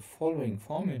up with the following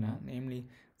formula, namely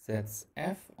that's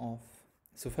f of,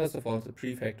 so first of all the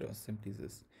prefactor is simply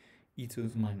this e to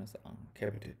the minus r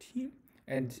capital T,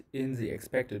 and in the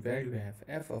expected value we have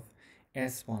f of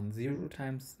s10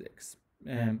 times the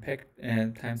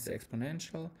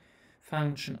exponential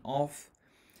function of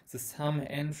the sum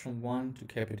n from 1 to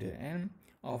capital N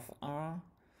of r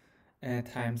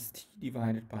times t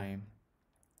divided by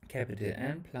capital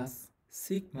N plus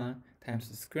sigma times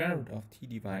the square root of t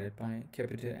divided by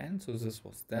capital N. So this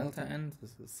was delta n,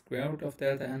 this is square root of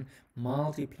delta n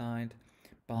multiplied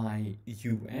by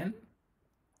un.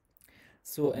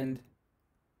 So, and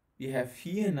we have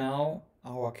here now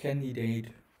our candidate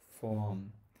for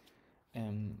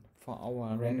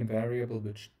our random variable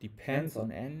which depends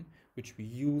on n, which we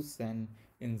use then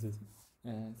in the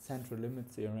central limit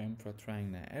theorem for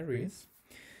triangular arrays.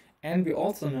 And we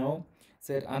also know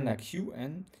that under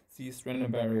Qn, these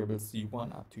random variables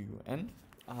z1 up to un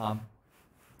are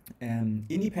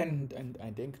independent and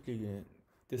identically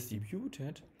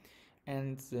distributed,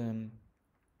 and the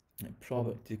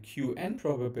Qn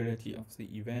probability of the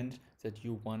event that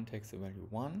u1 takes the value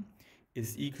 1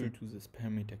 is equal to this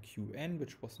parameter Qn,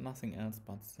 which was nothing else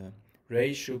but the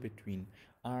ratio between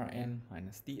Rn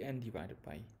minus Dn divided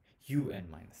by Un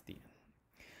minus Dn.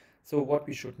 So what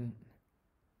we should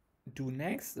do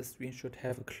next is we should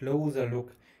have a closer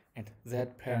look at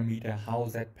that parameter, how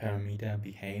that parameter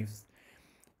behaves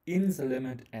in the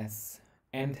limit as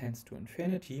n tends to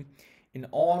infinity, in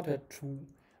order to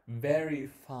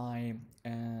verify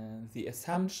the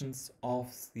assumptions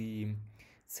of the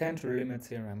central limit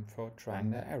theorem for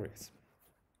triangular arrays.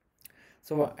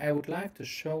 So I would like to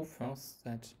show first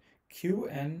that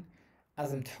Qn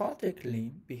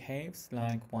asymptotically behaves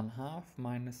like 1/2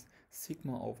 minus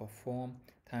sigma over 4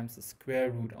 times the square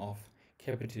root of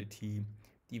capital T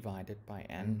divided by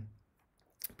n,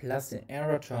 plus the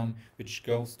error term which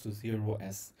goes to 0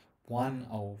 as 1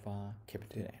 over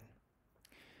capital N.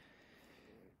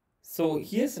 So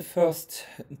here's the first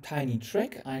tiny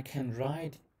trick. I can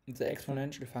write the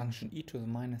exponential function e to the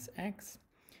minus x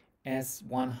as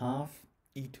 1/2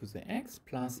 e to the x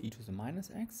plus e to the minus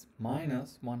x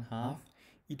minus 1/2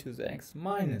 e to the x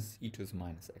minus e to the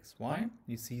minus xy.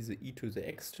 You see the e to the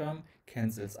x term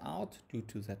cancels out due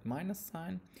to that minus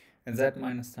sign, and that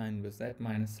minus sign with that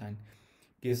minus sign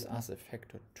gives us a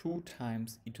factor 2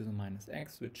 times e to the minus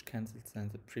x, which cancels then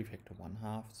the prefactor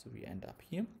 1/2, so we end up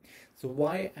here. So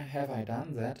why have I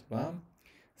done that? Well,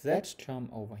 that term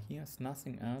over here is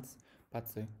nothing else but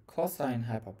the cosine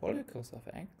hyperbolicus of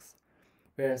x,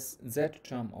 whereas that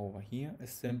term over here is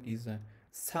simply the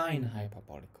sine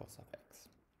hyperbolicus of x.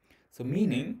 So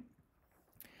meaning,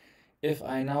 if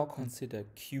I now consider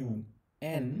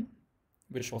Qn,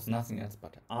 which was nothing else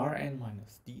but Rn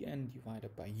minus Dn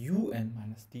divided by Un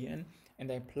minus Dn,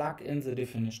 and I plug in the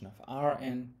definition of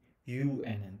Rn, Un,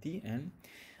 and Dn,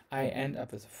 I end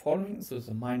up with the following. So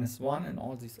the minus 1 and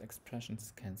all these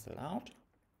expressions cancel out.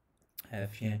 I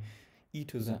have here e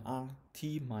to the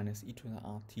rt minus e to the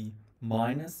rt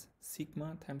minus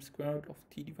sigma times square root of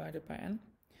t divided by n.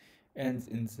 And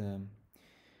in the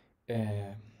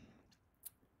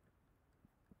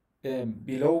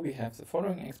below we have the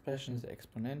following expression, the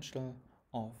exponential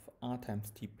of r times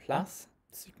t plus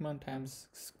sigma times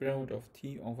square root of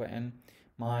t over n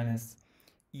minus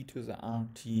e to the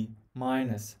rt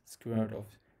minus square root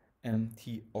of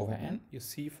t over n. You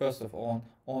see, first of all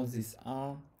these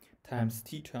r times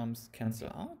t terms cancel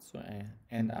out, so I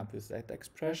end up with that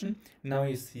expression. Now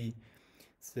you see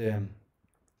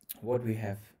what we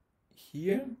have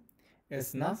here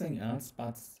is nothing else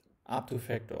but up to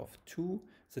factor of 2,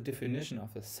 the definition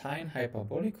of the sine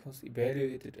hyperbolicus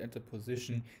evaluated at the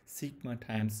position sigma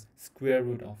times square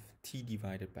root of t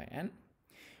divided by n,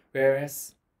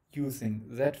 whereas using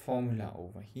that formula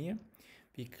over here,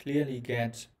 we clearly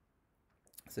get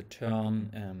the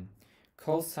term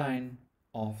cosine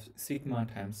of sigma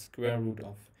times square root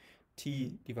of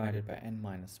t divided by n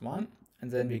minus 1,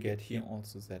 and then we get here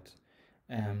also that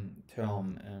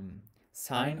term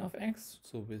sine of x,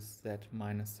 so with that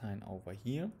minus sign over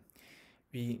here,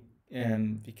 we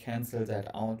cancel that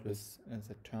out with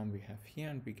the term we have here,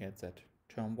 and we get that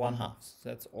term 1/2. So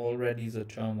that's already the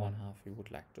term 1/2 we would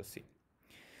like to see.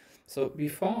 So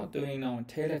before doing now a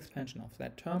Taylor expansion of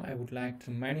that term, I would like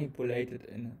to manipulate it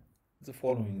in the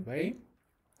following way.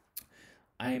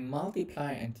 I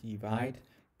multiply and divide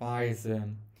by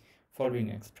the following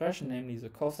expression, namely the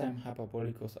cosine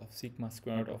hyperbolicus of sigma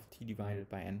squared of t divided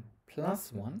by n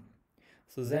plus 1.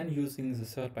 So then using the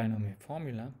third binomial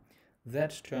formula,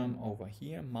 that term over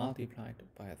here multiplied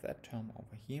by that term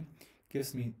over here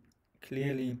gives me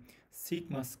clearly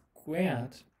sigma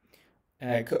squared,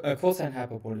 cosine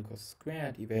hyperbolicus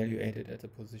squared evaluated at the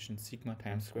position sigma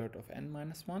times square root of n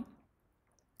minus 1.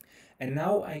 And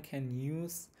now I can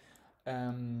use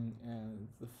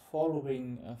the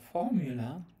following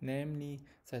formula, namely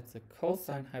that the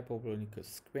cosine hyperbolicus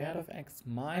squared of x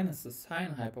minus the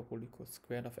sine hyperbolicus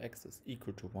squared of x is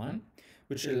equal to 1,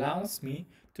 which allows me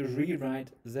to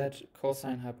rewrite that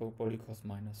cosine hyperbolicus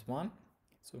minus 1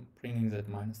 So bringing that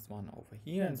minus 1 over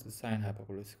here and the sine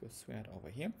hyperbolicus squared over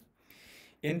here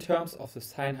in terms of the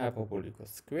sine hyperbolicus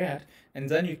squared, and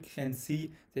then you can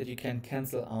see that you can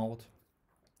cancel out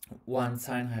one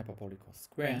sine hyperbolicus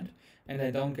squared, and I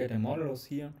don't get a modulus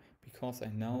here because I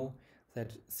know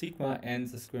that sigma and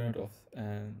the square root of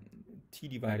t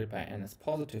divided by n is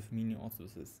positive, meaning also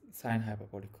this sine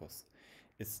hyperbolicus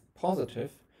is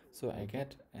positive. So I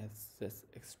get as this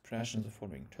expression the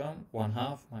following term: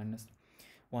 1/2 minus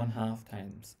 1/2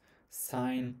 times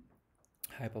sine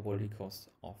hyperbolicus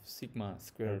of sigma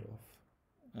square root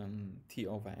of t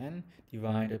over n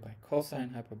divided by cosine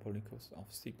hyperbolicus of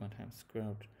sigma times square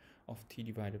root of t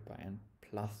divided by n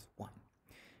plus 1.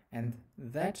 And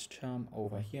that term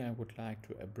over here I would like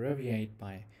to abbreviate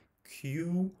by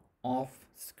q of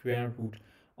square root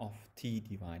of t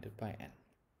divided by n.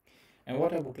 And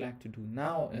what I would like to do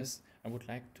now is I would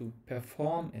like to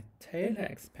perform a Taylor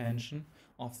expansion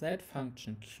of that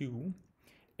function q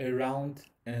around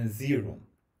 0.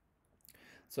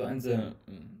 So in the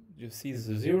you see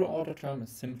the 0 order term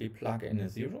is simply plug in a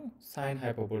 0. Sine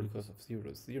hyperbolicus of 0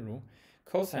 is 0.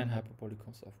 Cosine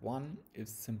hyperbolicus of 1 is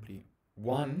simply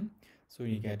 1. So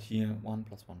you get here 1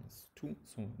 plus 1 is 2.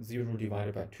 So 0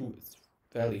 divided by 2 is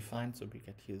fairly fine. So we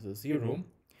get here the 0.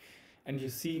 And you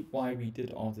see why we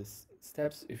did all these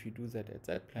steps. If you do that at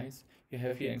that place, you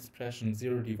have here expression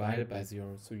 0 divided by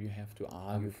 0. So you have to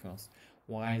argue first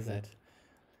why that,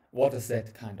 what is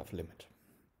that kind of limit.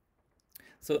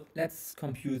 So let's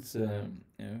compute the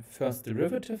first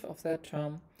derivative of that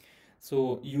term.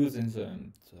 So using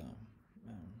the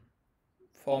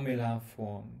formula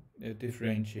for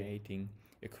differentiating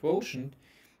a quotient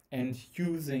and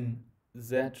using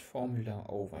that formula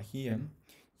over here,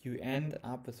 you end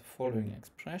up with the following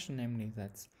expression, namely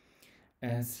that's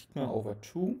sigma over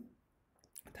 2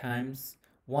 times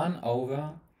 1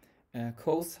 over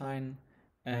cosine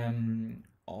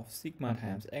of sigma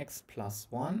times x plus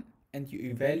 1, and you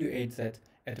evaluate that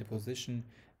at a position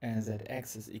that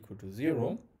x is equal to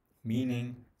 0,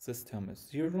 meaning this term is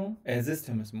 0, this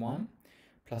term is 1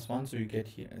 plus 1, so you get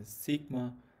here a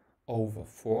sigma over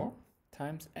 4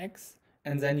 times x,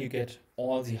 and then you get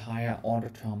all the higher order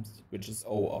terms, which is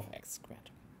O of x squared,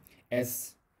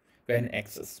 as when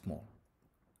x is small.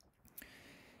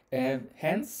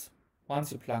 Hence,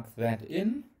 once you plug that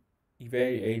in,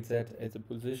 evaluate that at the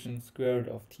position square root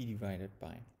of t divided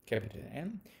by capital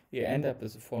N, you end up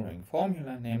with the following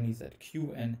formula, namely that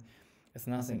Qn is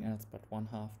nothing else but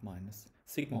 1/2 minus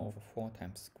sigma over 4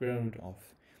 times square root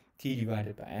of t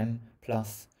divided by n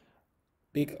plus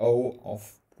big O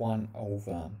of 1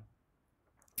 over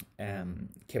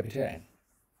capital N.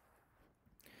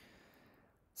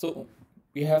 So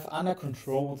we have under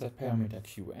control the parameter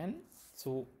Qn.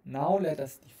 So now let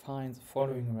us define the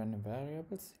following random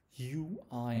variables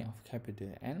ui of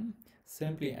capital N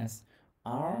simply as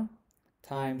r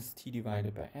times t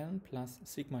divided by n plus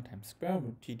sigma times square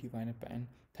root t divided by n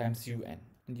times un.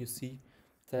 And you see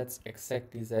that's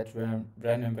exactly that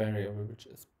random variable which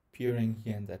is appearing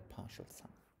here in that partial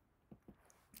sum.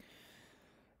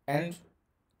 And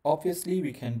obviously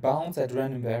we can bound that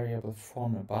random variable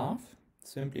from above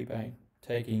simply by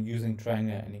using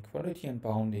triangular inequality and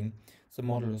bounding the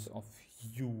modulus of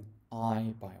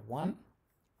ui by 1.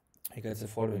 I get the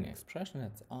following expression,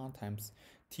 that's r times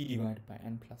t divided by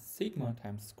n plus sigma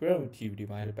times square root t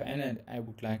divided by n, and I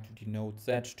would like to denote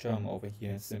that term over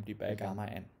here simply by gamma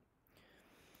n.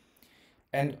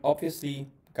 And obviously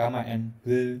gamma n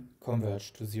will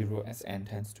converge to 0 as n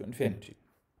tends to infinity.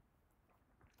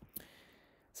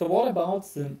 So what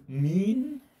about the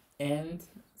mean and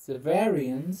the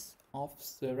variance of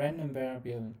the random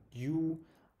variable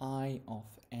ui of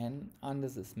n under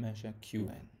this measure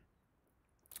Qn?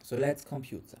 So let's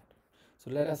compute that. So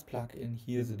let us plug in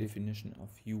here the definition of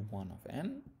u1 of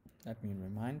n. Let me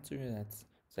remind you that's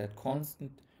that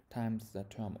constant times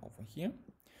that term over here.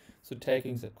 So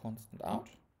taking that constant out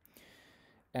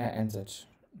and that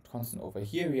constant over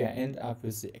here, we end up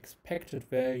with the expected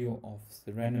value of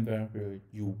the random variable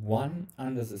u1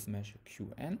 under this measure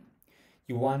Qn.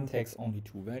 u1 takes only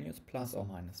two values, plus or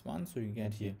minus 1. So you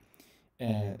get here,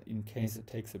 in case it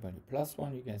takes the value plus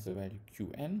 1, you get the value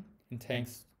Qn.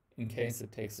 In case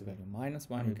it takes the value minus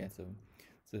 1, you get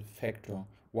the factor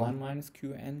 1 minus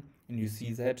Qn. And you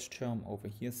see that term over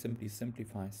here simply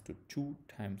simplifies to 2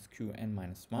 times Qn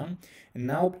minus 1. And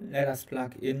now let us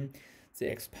plug in the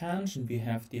expansion we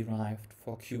have derived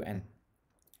for Qn,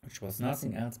 which was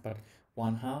nothing else but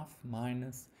 1/2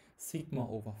 minus sigma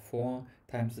over 4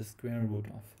 times the square root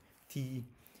of t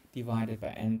divided by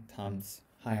n times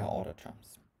higher order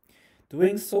terms.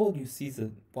 Doing so, you see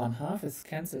the 1/2 is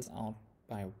cancelled out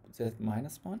by z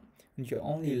minus 1, and you're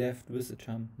only left with the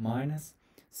term minus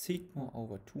sigma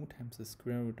over 2 times the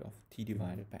square root of t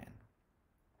divided by n.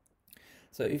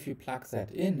 So if you plug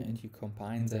that in and you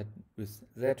combine that with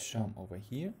that term over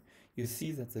here, you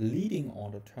see that the leading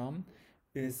order term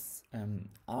is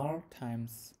r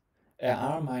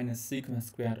minus sigma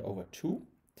squared over 2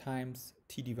 times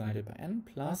t divided by n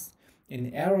plus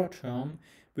an error term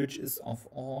which is of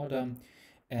order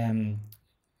n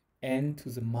to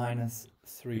the minus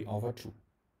 3 over 2.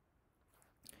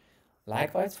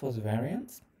 Likewise for the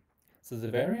variance. So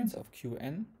the variance of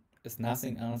Qn is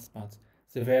nothing else but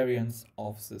the variance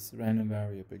of this random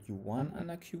variable u1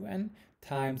 under Qn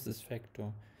times this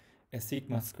factor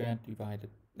sigma squared divided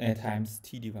times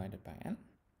t divided by n.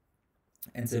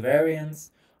 And the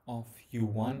variance of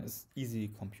u1 is easily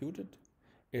computed.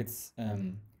 It's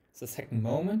the second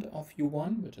moment of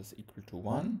u1, which is equal to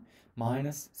 1,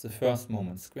 minus the first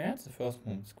moment squared. The first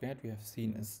moment squared we have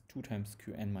seen is 2 times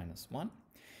Qn minus 1.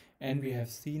 And we have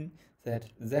seen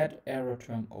that that error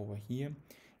term over here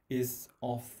is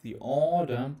of the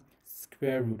order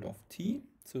square root of t.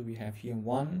 So we have here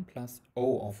 1 plus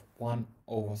O of 1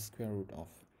 over square root of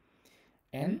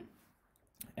n.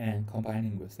 And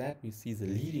combining with that, we see the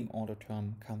leading order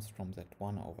term comes from that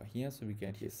 1 over here. So we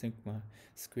get here sigma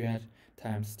squared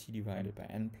times t divided by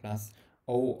n plus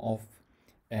O of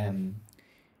 1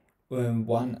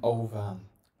 over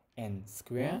n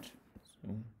squared.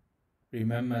 So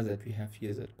remember that we have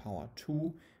here that power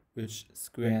 2, which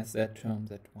squares that term.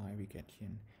 That's why we get here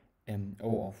an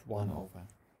O of 1 over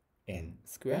n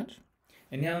squared.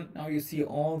 And now you see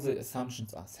all the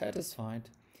assumptions are satisfied.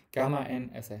 Gamma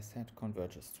n, as I said,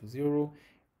 converges to 0.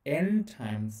 N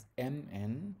times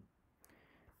mn,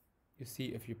 you see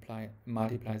if you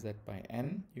multiply that by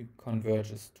n, you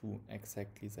converges to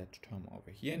exactly that term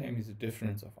over here, namely the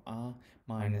difference of r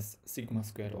minus sigma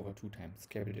squared over 2 times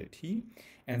capital T.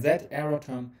 And that error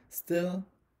term still,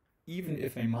 even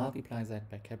if I multiply that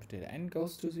by capital N,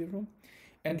 goes to 0.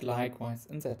 And likewise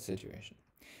in that situation.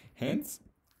 Hence,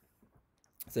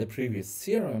 the previous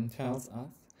theorem tells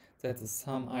us that the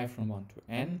sum I from 1 to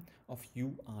n of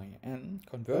uin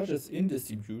converges in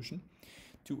distribution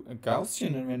to a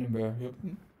Gaussian random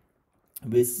variable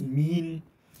with mean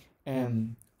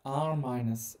r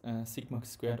minus sigma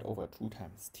squared over 2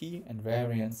 times t and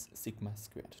variance sigma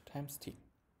squared times t.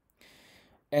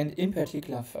 And in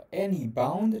particular for any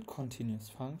bounded continuous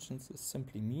functions, this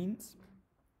simply means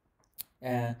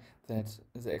that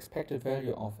the expected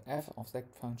value of f of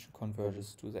that function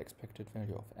converges to the expected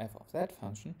value of f of that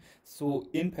function. So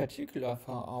in particular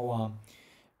for our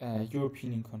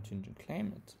European contingent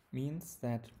claim, it means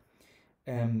that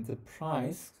the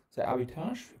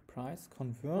arbitrage-free price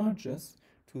converges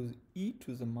to e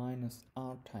to the minus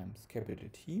r times capital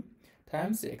T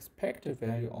times the expected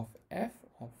value of f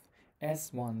of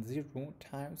S10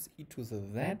 times e to the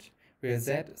z, where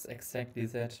z is exactly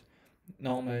that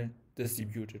normal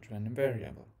distributed random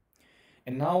variable.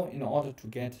 And now, in order to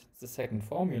get the second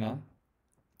formula,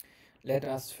 let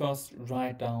us first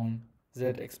write down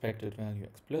that expected value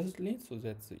explicitly. So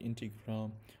that's the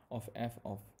integral of f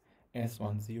of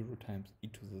S10 times e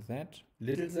to the z,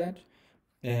 little z,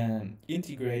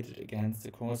 integrated against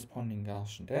the corresponding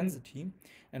Gaussian density.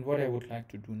 And what I would like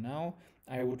to do now,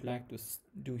 I would like to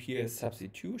do here a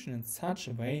substitution in such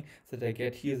a way that I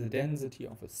get here the density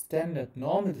of a standard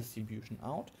normal distribution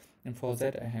out. And for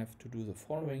that I have to do the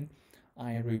following.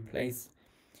 I replace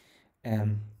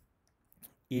in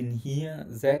here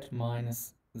z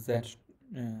minus z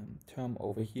term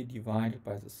over here divided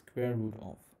by the square root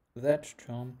of that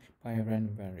term by a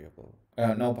random variable,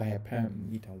 by a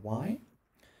parameter y.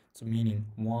 So meaning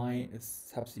y is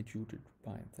substituted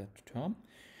by that term.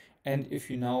 And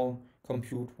if you now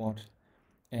compute what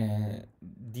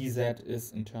dz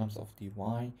is in terms of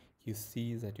dy, you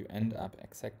see that you end up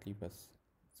exactly with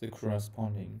the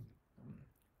corresponding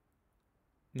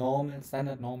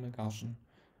standard normal Gaussian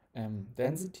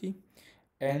density.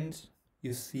 And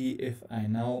you see if I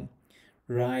now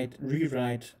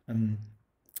rewrite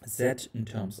z in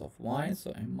terms of y,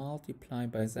 so I multiply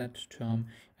by that term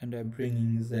and I'm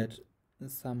bringing that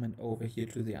summand over here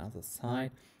to the other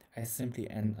side, I simply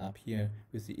end up here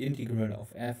with the integral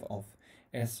of f of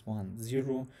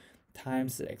S10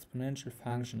 times the exponential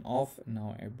function of,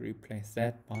 now I replace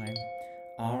that by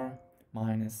r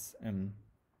minus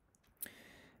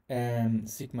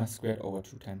sigma squared over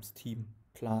 2 times t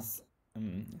plus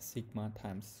sigma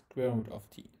times square root of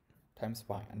t times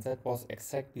y. And that was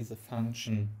exactly the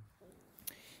function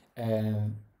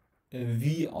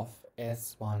v of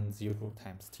S10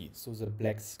 times t, so the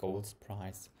Black-Scholes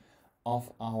price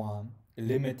of our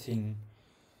limiting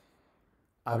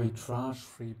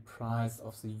arbitrage-free price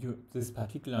of this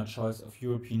particular choice of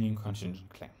European contingent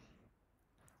claim.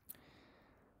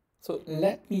 So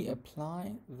let me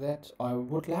apply that, or I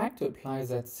would like to apply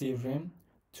that theorem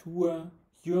to a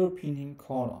European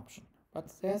call option. But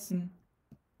there's a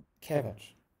caveat.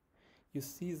 You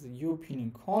see, the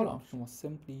European call option was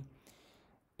simply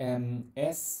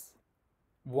S1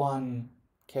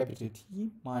 capital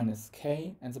T minus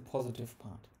K and the positive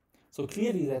part. So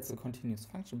clearly that's a continuous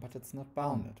function, but it's not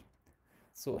bounded.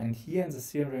 So, and here in the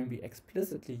theorem we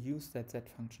explicitly use that that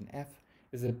function f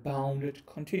is a bounded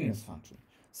continuous function.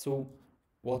 So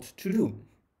what to do?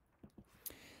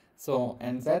 So,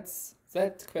 and that's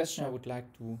that question I would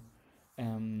like to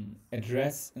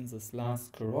address in this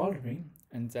last corollary,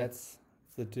 and that's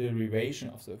the derivation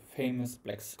of the famous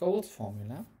Black-Scholes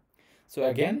formula. So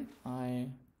again, I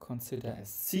consider a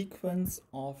sequence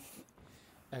of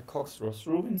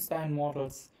Cox-Ross-Rubinstein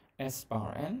models S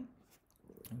bar n,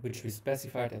 which we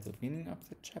specified at the beginning of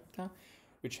the chapter,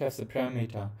 which has the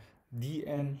parameter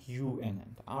dn, un,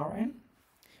 and rn.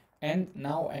 And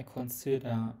now I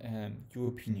consider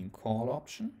European call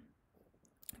option,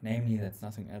 namely that's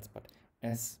nothing else but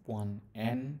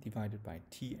S1n divided by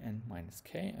Tn minus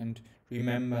k. And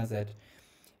remember that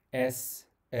Tn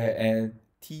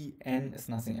is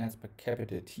nothing else but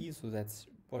capital T, so that's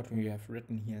what we have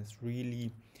written here is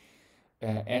really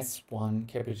S1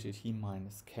 capital T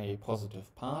minus k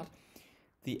positive part.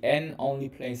 The n only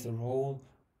plays a role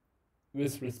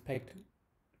with respect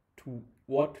to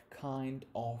what kind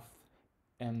of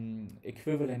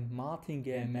equivalent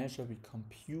martingale measure we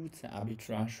compute the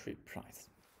arbitrage-free price.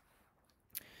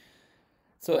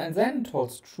 So, and then it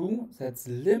holds true that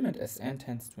the limit as n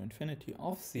tends to infinity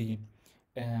of the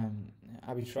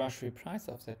arbitrage-free price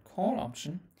of that call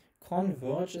option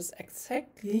converges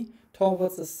exactly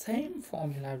towards the same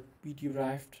formula we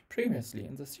derived previously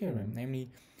in the theorem,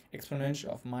 namely exponential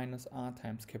of minus r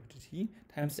times capital T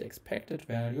times the expected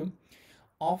value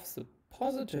of the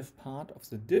positive part of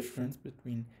the difference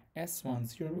between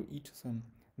S10 e to the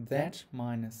z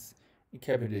minus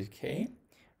capital K,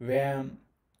 where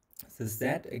the z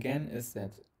again is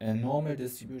that a normal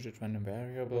distributed random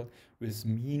variable with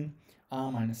mean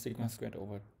r minus sigma squared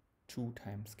over 2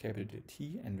 times capital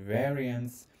T and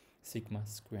variance sigma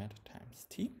squared times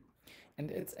T.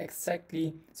 And it's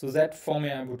exactly, so that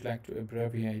formula I would like to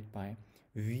abbreviate by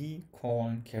V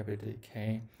colon capital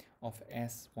K of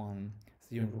S10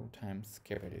 times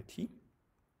capital T.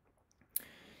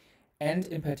 And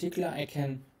in particular, I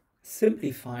can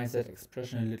simplify that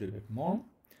expression a little bit more.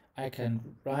 I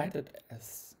can write it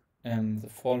as the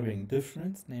following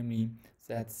difference, namely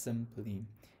that's simply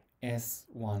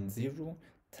S10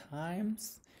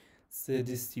 times the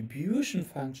distribution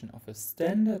function of a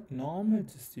standard normal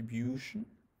distribution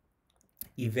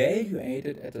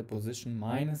evaluated at a position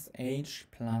minus h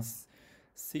plus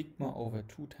sigma over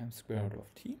 2 times square root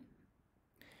of t,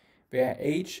 where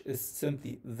h is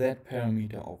simply that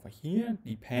parameter over here,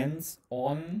 depends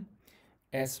on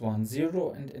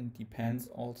S10 and it depends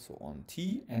also on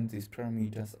t, and these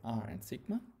parameters r and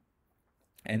sigma,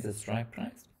 and the strike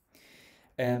price.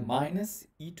 Minus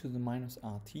e to the minus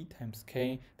rt times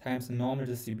k times the normal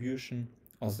distribution,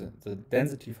 or the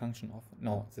density function of,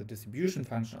 the distribution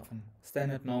function of a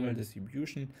standard normal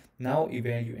distribution, now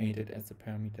evaluated as the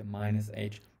parameter minus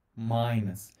h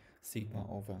minus sigma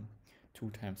over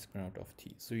 2 times square root of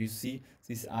t. So you see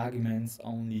these arguments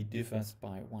only differs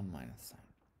by 1 minus sign.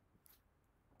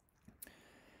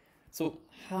 So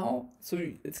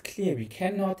it's clear we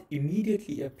cannot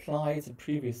immediately apply the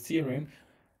previous theorem.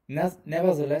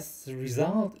 Nevertheless, the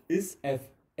result is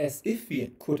as if we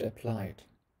could apply it.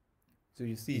 So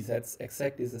you see, that's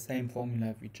exactly the same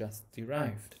formula we just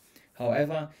derived.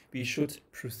 However, we should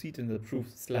proceed in the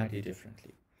proof slightly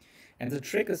differently. And the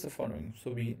trick is the following.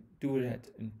 So we do that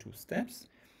in 2 steps.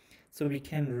 So we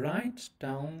can write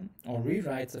down or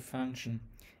rewrite the function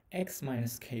x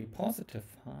minus k positive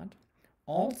part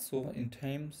also in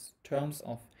terms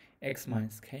of x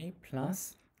minus k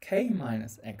plus k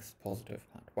minus x positive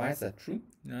part. Why is that true?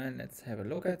 Let's have a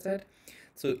look at that.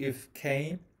 So if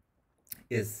k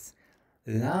is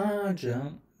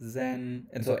larger than,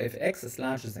 and so if x is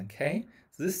larger than k,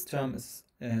 this term is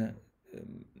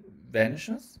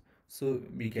vanishes. So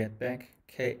we get back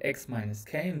x minus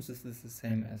k, and this is the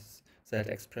same as that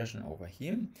expression over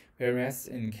here. Whereas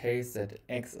in case that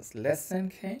x is less than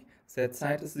k, that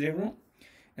side is 0.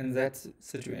 In that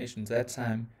situation, that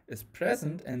time is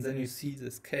present, and then you see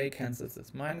this k cancels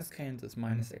this minus k, and this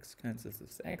minus x cancels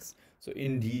this x. So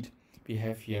indeed, we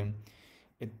have here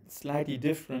a slightly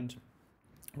different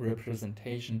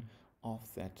representation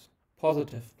of that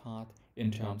positive part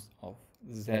in terms of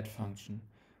z function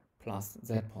plus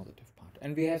z positive part.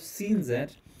 And we have seen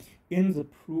that in the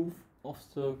proof of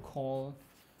the call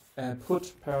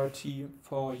put parity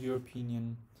for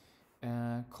European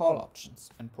call options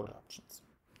and put options.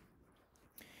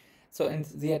 So, and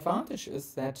the advantage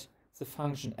is that the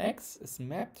function x is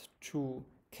mapped to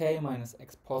k minus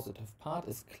x positive part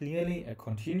is clearly a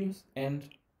continuous and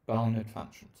bounded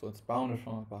function. So it's bounded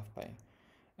from above by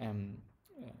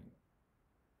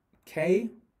k,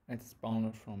 and it's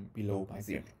bounded from below by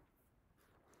 0.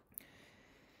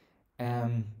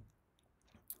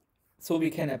 So we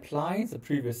can apply the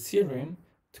previous theorem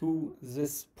to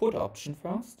this put option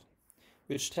first,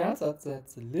 which tells us that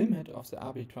the limit of the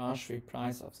arbitrage-free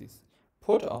price of these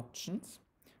put options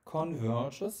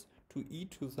converges to e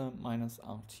to the minus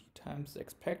rt times the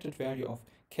expected value of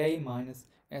k minus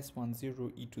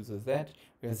s10 e to the z,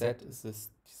 where z is this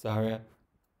desired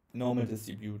normal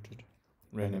distributed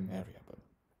random variable.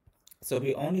 So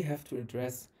we only have to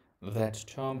address that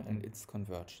term and its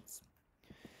convergence.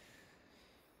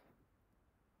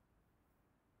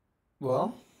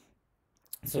 Well,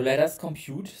 so let us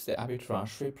compute the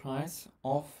arbitrage-free price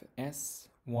of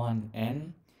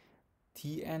S1n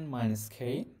Tn minus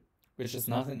k, which is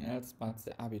nothing else but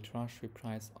the arbitrage-free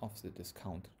price of the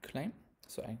discounted claim.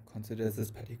 So I consider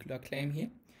this particular claim here.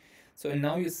 So and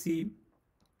now you see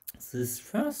this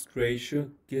first ratio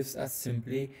gives us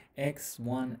simply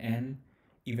x1n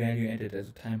evaluated at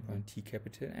a time point t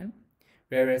capital N,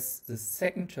 whereas the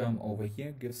second term over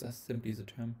here gives us simply the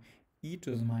term e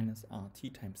to the minus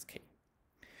rt times k.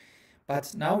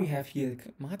 But now we have here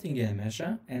the martingale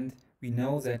measure, and we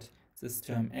know that this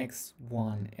term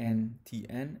x1n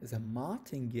tn is a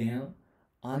martingale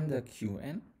under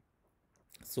qn.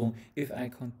 So if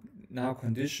I now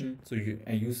condition,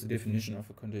 I use the definition of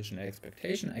a conditional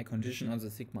expectation, I condition on the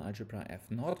sigma algebra f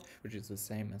naught, which is the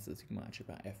same as the sigma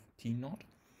algebra f t naught.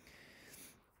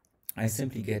 I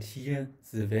simply get here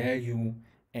the value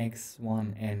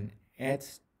x1n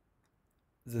at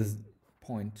the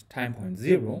time point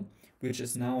 0, which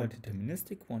is now a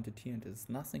deterministic quantity and is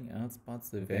nothing else but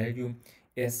the value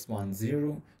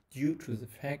S10 due to the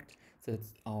fact that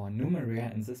our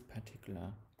numeraire in this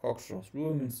particular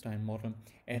Cox-Ross-Rubinstein model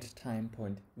at time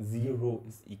point 0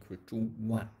 is equal to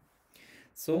 1.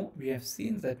 So we have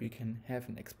seen that we can have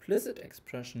an explicit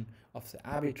expression of the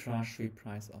arbitrage-free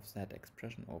price of that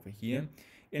expression over here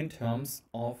in terms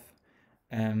of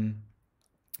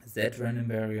z random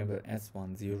variable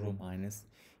S10 minus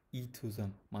e to the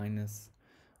minus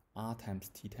r times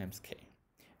t times k.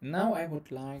 Now I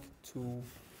would like to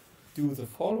do the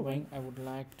following. I would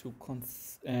like to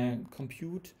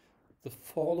compute the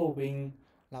following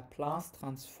Laplace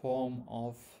transform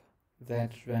of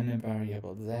that random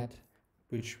variable z,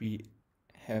 which we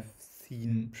have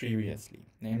seen previously,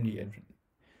 namely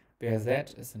where z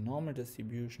is a normal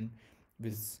distribution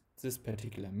with this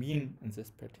particular mean and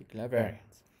this particular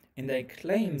variance. And I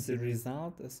claim the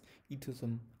result is e to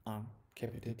the r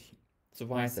capital T. So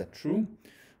why is that true?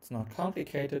 It's not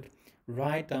complicated.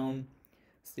 Write down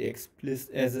the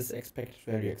this expected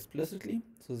value explicitly.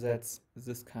 So that's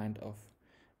this kind of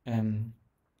a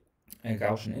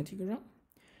Gaussian integral.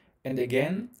 And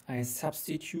again, I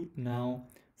substitute now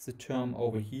the term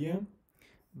over here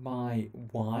by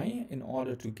y in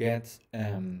order to get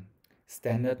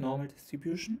standard normal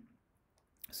distribution.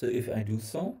 So if I do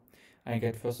so, I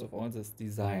get first of all this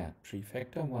desired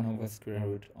prefactor 1 over square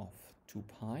root of 2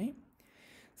 pi.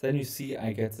 Then you see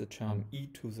I get the term e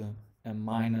to the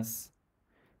minus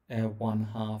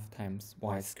 1/2 times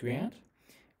y squared.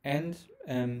 And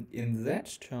in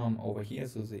that term over here,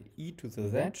 so the e to the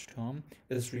z term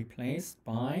is replaced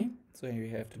by, so we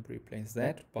have to replace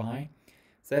that by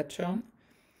that term,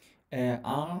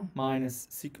 r minus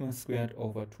sigma squared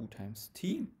over 2 times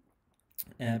t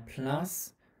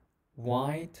plus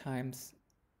y times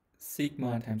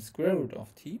sigma times square root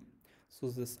of t. So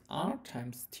this r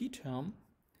times t term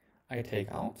I take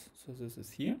out, so this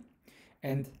is here,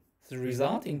 and the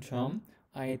resulting term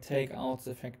I take out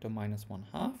the factor minus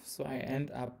 1/2, so I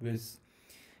end up with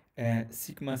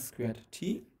sigma squared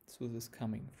t, so this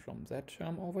coming from that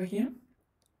term over here,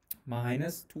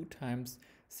 minus 2 times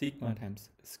sigma times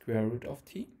square root of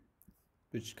t,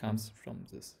 which comes from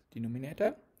this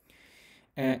denominator,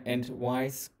 and y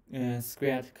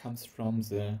squared comes from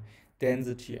the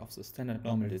density of the standard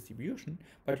normal distribution.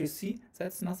 But you see,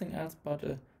 that's nothing else but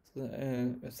a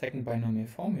second binomial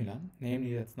formula,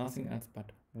 namely that's nothing else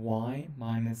but y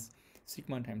minus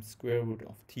sigma times square root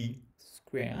of t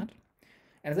squared.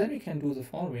 And then we can do the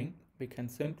following. We can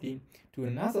simply do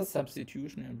another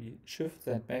substitution and we shift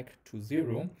that back to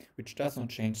 0, which does not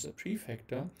change the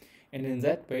prefactor. And in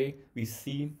that way, we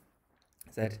see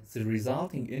that the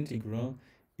resulting integral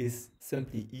is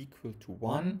simply equal to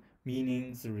 1,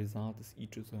 meaning the result is e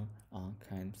to the r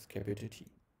times capital T.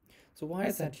 So why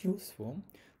is that useful?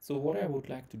 So what I would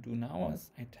like to do now is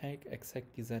I take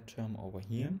exactly that term over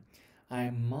here, I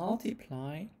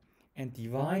multiply and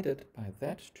divide it by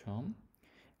that term,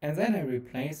 and then I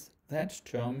replace that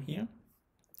term here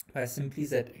by simply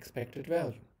that expected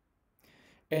value.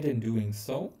 And in doing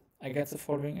so, I get the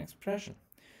following expression.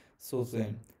 So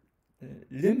the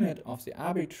limit of the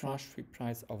arbitrage-free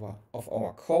price of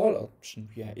our call option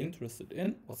we are interested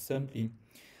in was simply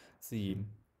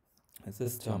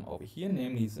this term over here,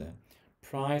 namely the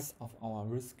price of our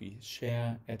risky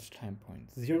share at time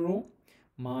point 0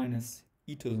 minus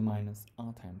e to the minus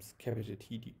r times capital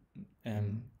T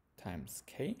times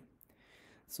k.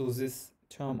 So this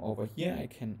term over here I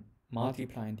can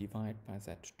multiply and divide by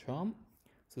that term.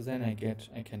 So then I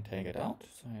can take it out.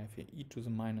 So I have here e to the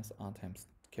minus r times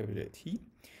capital T.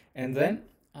 And then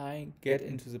I get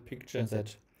into the picture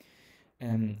that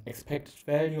expected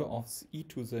value of e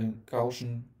to the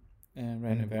Gaussian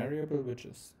random variable,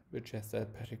 which has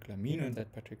that particular mean and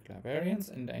that particular variance,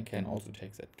 and I can also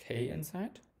take that k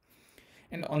inside.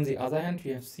 And on the other hand,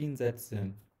 we have seen that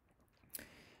the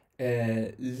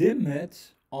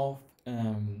limit of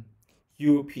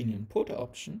European put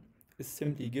option is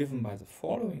simply given by the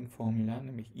following formula,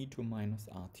 namely e to minus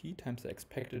rt times the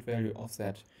expected value of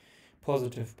that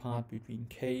positive part between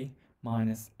k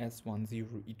minus s10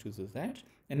 e to the z.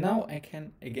 And now I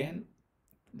can again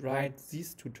write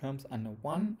these two terms under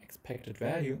one expected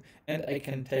value, and I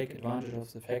can take advantage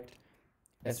of the fact,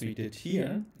 as we did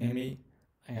here, namely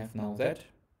I have now that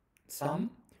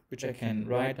sum, which I can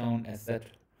write down as that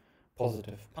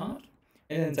positive part,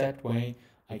 and in that way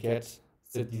I get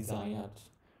the desired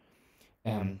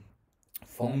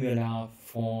formula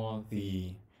for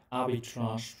the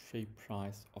arbitrage-free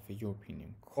price of a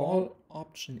European call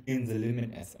option in the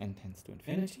limit as n tends to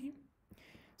infinity.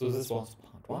 So this was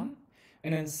part 1.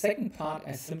 And in the second part,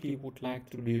 I simply would like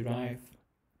to derive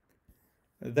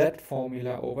that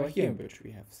formula over here, which we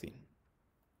have seen.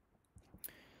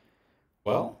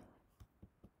 Well,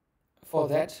 for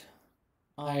that,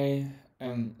 I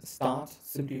start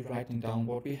simply writing down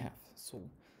what we have. So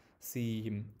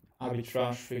the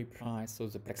arbitrage-free price, so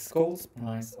the Black-Scholes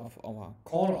price of our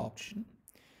call option,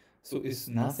 so is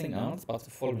nothing else but the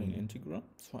following integral.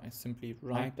 So I simply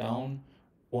write down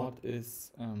what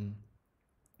is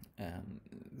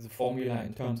the formula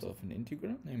in terms of an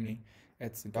integral, namely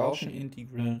it's the Gaussian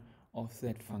integral of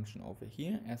that function over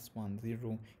here,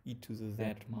 s10 e to the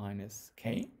z minus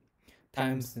k,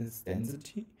 times this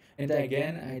density. And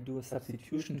again, I do a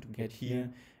substitution to get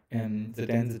here the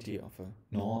density of a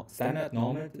standard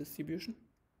normal distribution.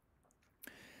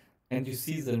 And you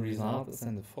see the result is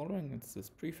then the following. It's this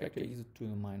prefactor e to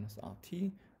the minus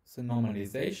rt, the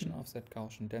normalization of that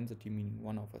Gaussian density, meaning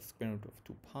 1 over square root of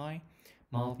 2 pi,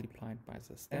 multiplied by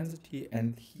this density.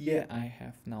 And here I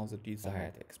have now the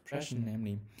desired expression,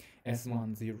 namely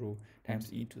s10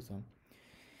 times e to the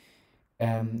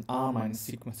r minus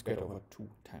sigma squared over 2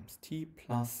 times t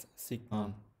plus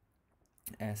sigma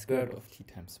square root of t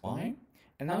times y.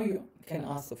 And now you can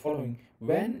ask the following: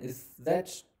 when is that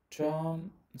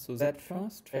term, so that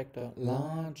first factor,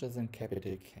 larger than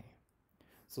capital K?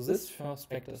 So this first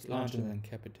factor is larger than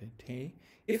capital T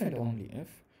if and only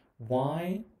if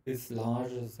y is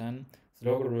larger than the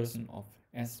logarithm of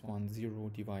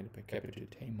s10 divided by capital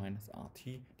T minus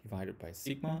rt divided by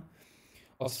sigma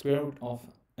of square root of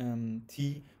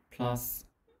t plus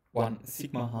 1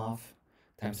 sigma half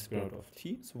times square root of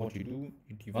t. So what you do,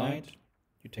 you divide,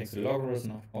 you take the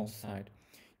logarithm of both sides,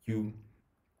 you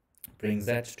bring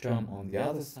that term on the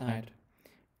other side,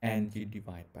 and you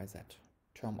divide by that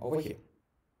term over here.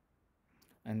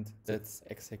 And that's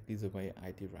exactly the way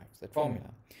I derive that formula.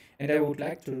 And I would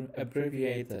like to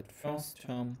abbreviate that first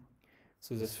term,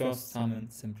 so this first sum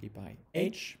simply by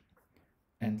h,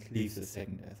 and leave the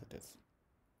second as it is.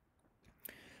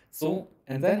 So,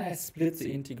 and then I split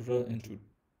the integral into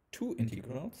two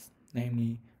integrals,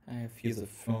 namely I have here the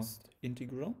first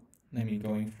integral, namely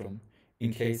going from,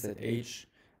 in case that h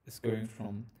is going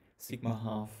from sigma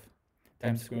half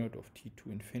times square root of t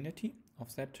to infinity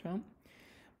of that term,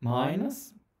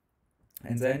 minus,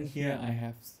 and then here I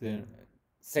have the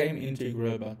same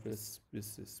integral but with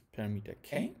this parameter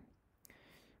k.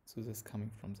 So this is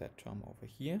coming from that term over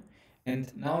here.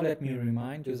 And now let me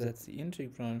remind you that the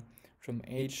integral from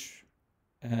h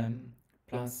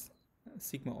plus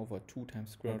sigma over 2 times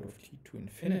square root of t to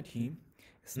infinity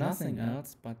is nothing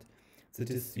else but the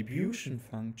distribution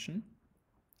function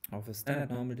of a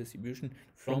standard normal distribution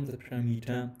from the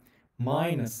parameter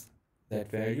minus that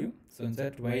value. So in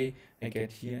that way, I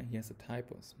get here's a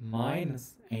typo,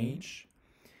 minus h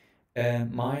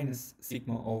minus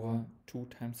sigma over 2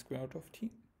 times square root of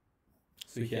t.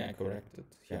 So here I corrected,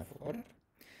 here I forgot it.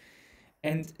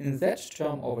 And in that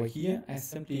term over here, I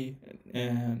simply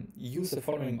use the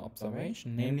following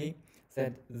observation, namely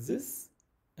that this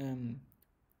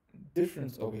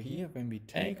difference over here, when we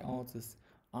take out this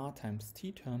r times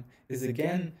t term, is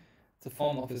again the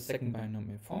form of the second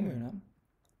binomial formula.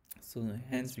 So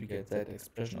hence we get that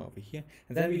expression over here.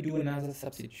 And then we do another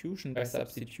substitution by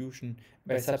substituting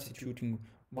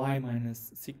y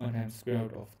minus sigma times square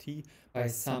root of t by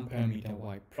some parameter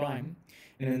y prime.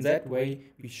 And in that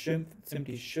way, we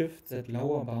simply shift that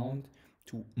lower bound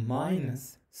to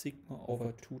minus sigma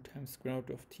over 2 times square root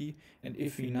of t. And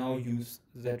if we now use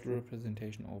that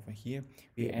representation over here,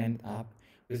 we end up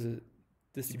with a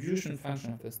distribution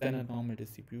function of the standard normal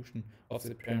distribution of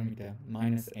the parameter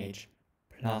minus h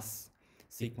plus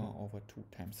sigma over 2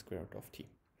 times square root of t.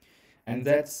 And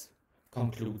that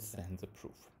concludes then the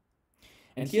proof.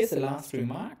 And here's the last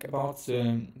remark about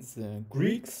the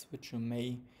Greeks, which you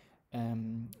may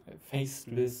face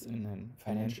with in a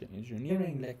financial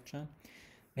engineering lecture,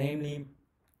 namely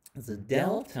the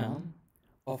delta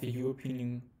of the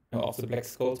of the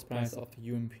Black-Scholes price of the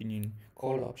European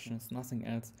call option is nothing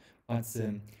else but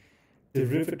the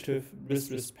derivative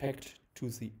with respect to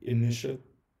the initial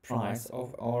price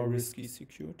of our risky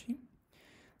security.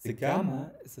 The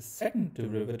gamma is the second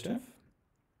derivative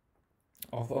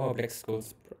of our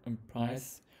Black-Scholes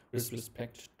price with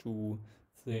respect to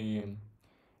the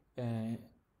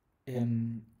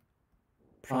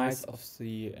price of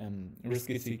the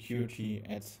risky security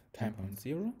at time point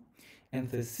 0, and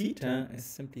the theta is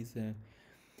simply the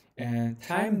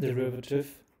time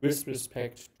derivative with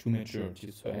respect to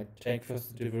maturity. So I take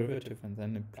first the derivative and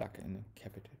then I plug in a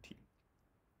capital T.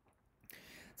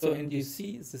 So, and you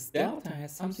see this delta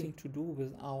has something to do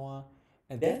with our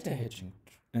delta hedging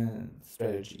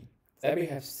strategy. There we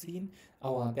have seen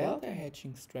our delta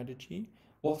hedging strategy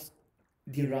was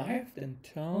derived in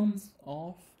terms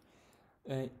of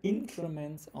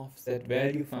increments of that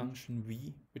value function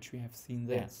v, which we have seen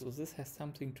there. So this has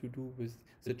something to do with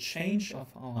the change of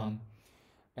our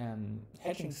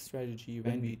hedging strategy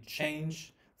when we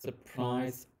change the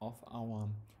price of our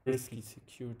risky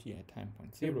security at time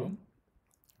point 0.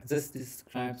 This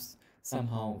describes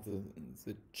somehow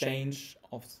the change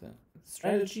of the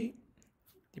strategy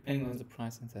depending on the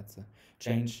price, and that's a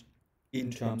change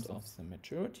in terms of the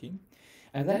maturity.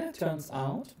 And then it turns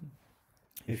out,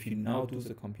 if you now do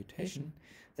the computation,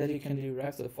 that you can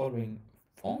derive the following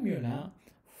formula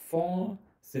for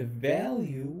the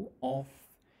value of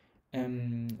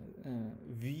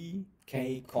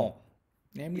vk call.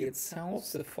 Namely, it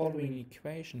solves the following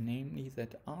equation, namely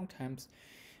that r times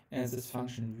this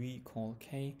function v call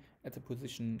k at the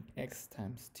position x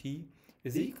times t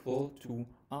is equal to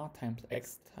r times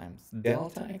x times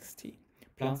delta xt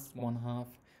plus 1/2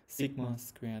 sigma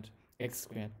squared x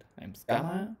squared times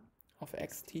gamma of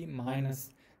xt minus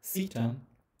theta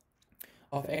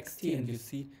of xt. And you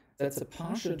see that's a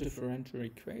partial differential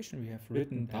equation we have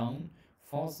written down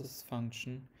for this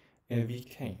function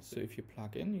vk. So if you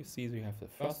plug in, you see we have the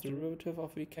first derivative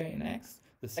of vk in x,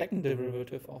 the second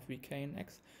derivative of vk in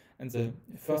x, and the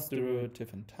first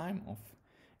derivative in time of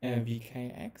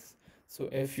vkx. So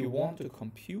if you want to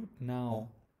compute now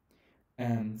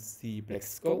the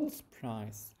Black-Scholes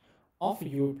price of a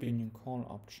European call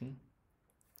option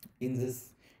in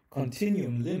this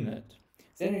continuum limit,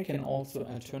 then you can also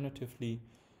alternatively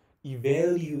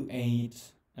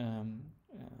evaluate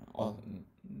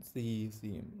the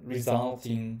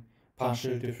resulting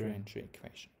partial differential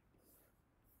equation.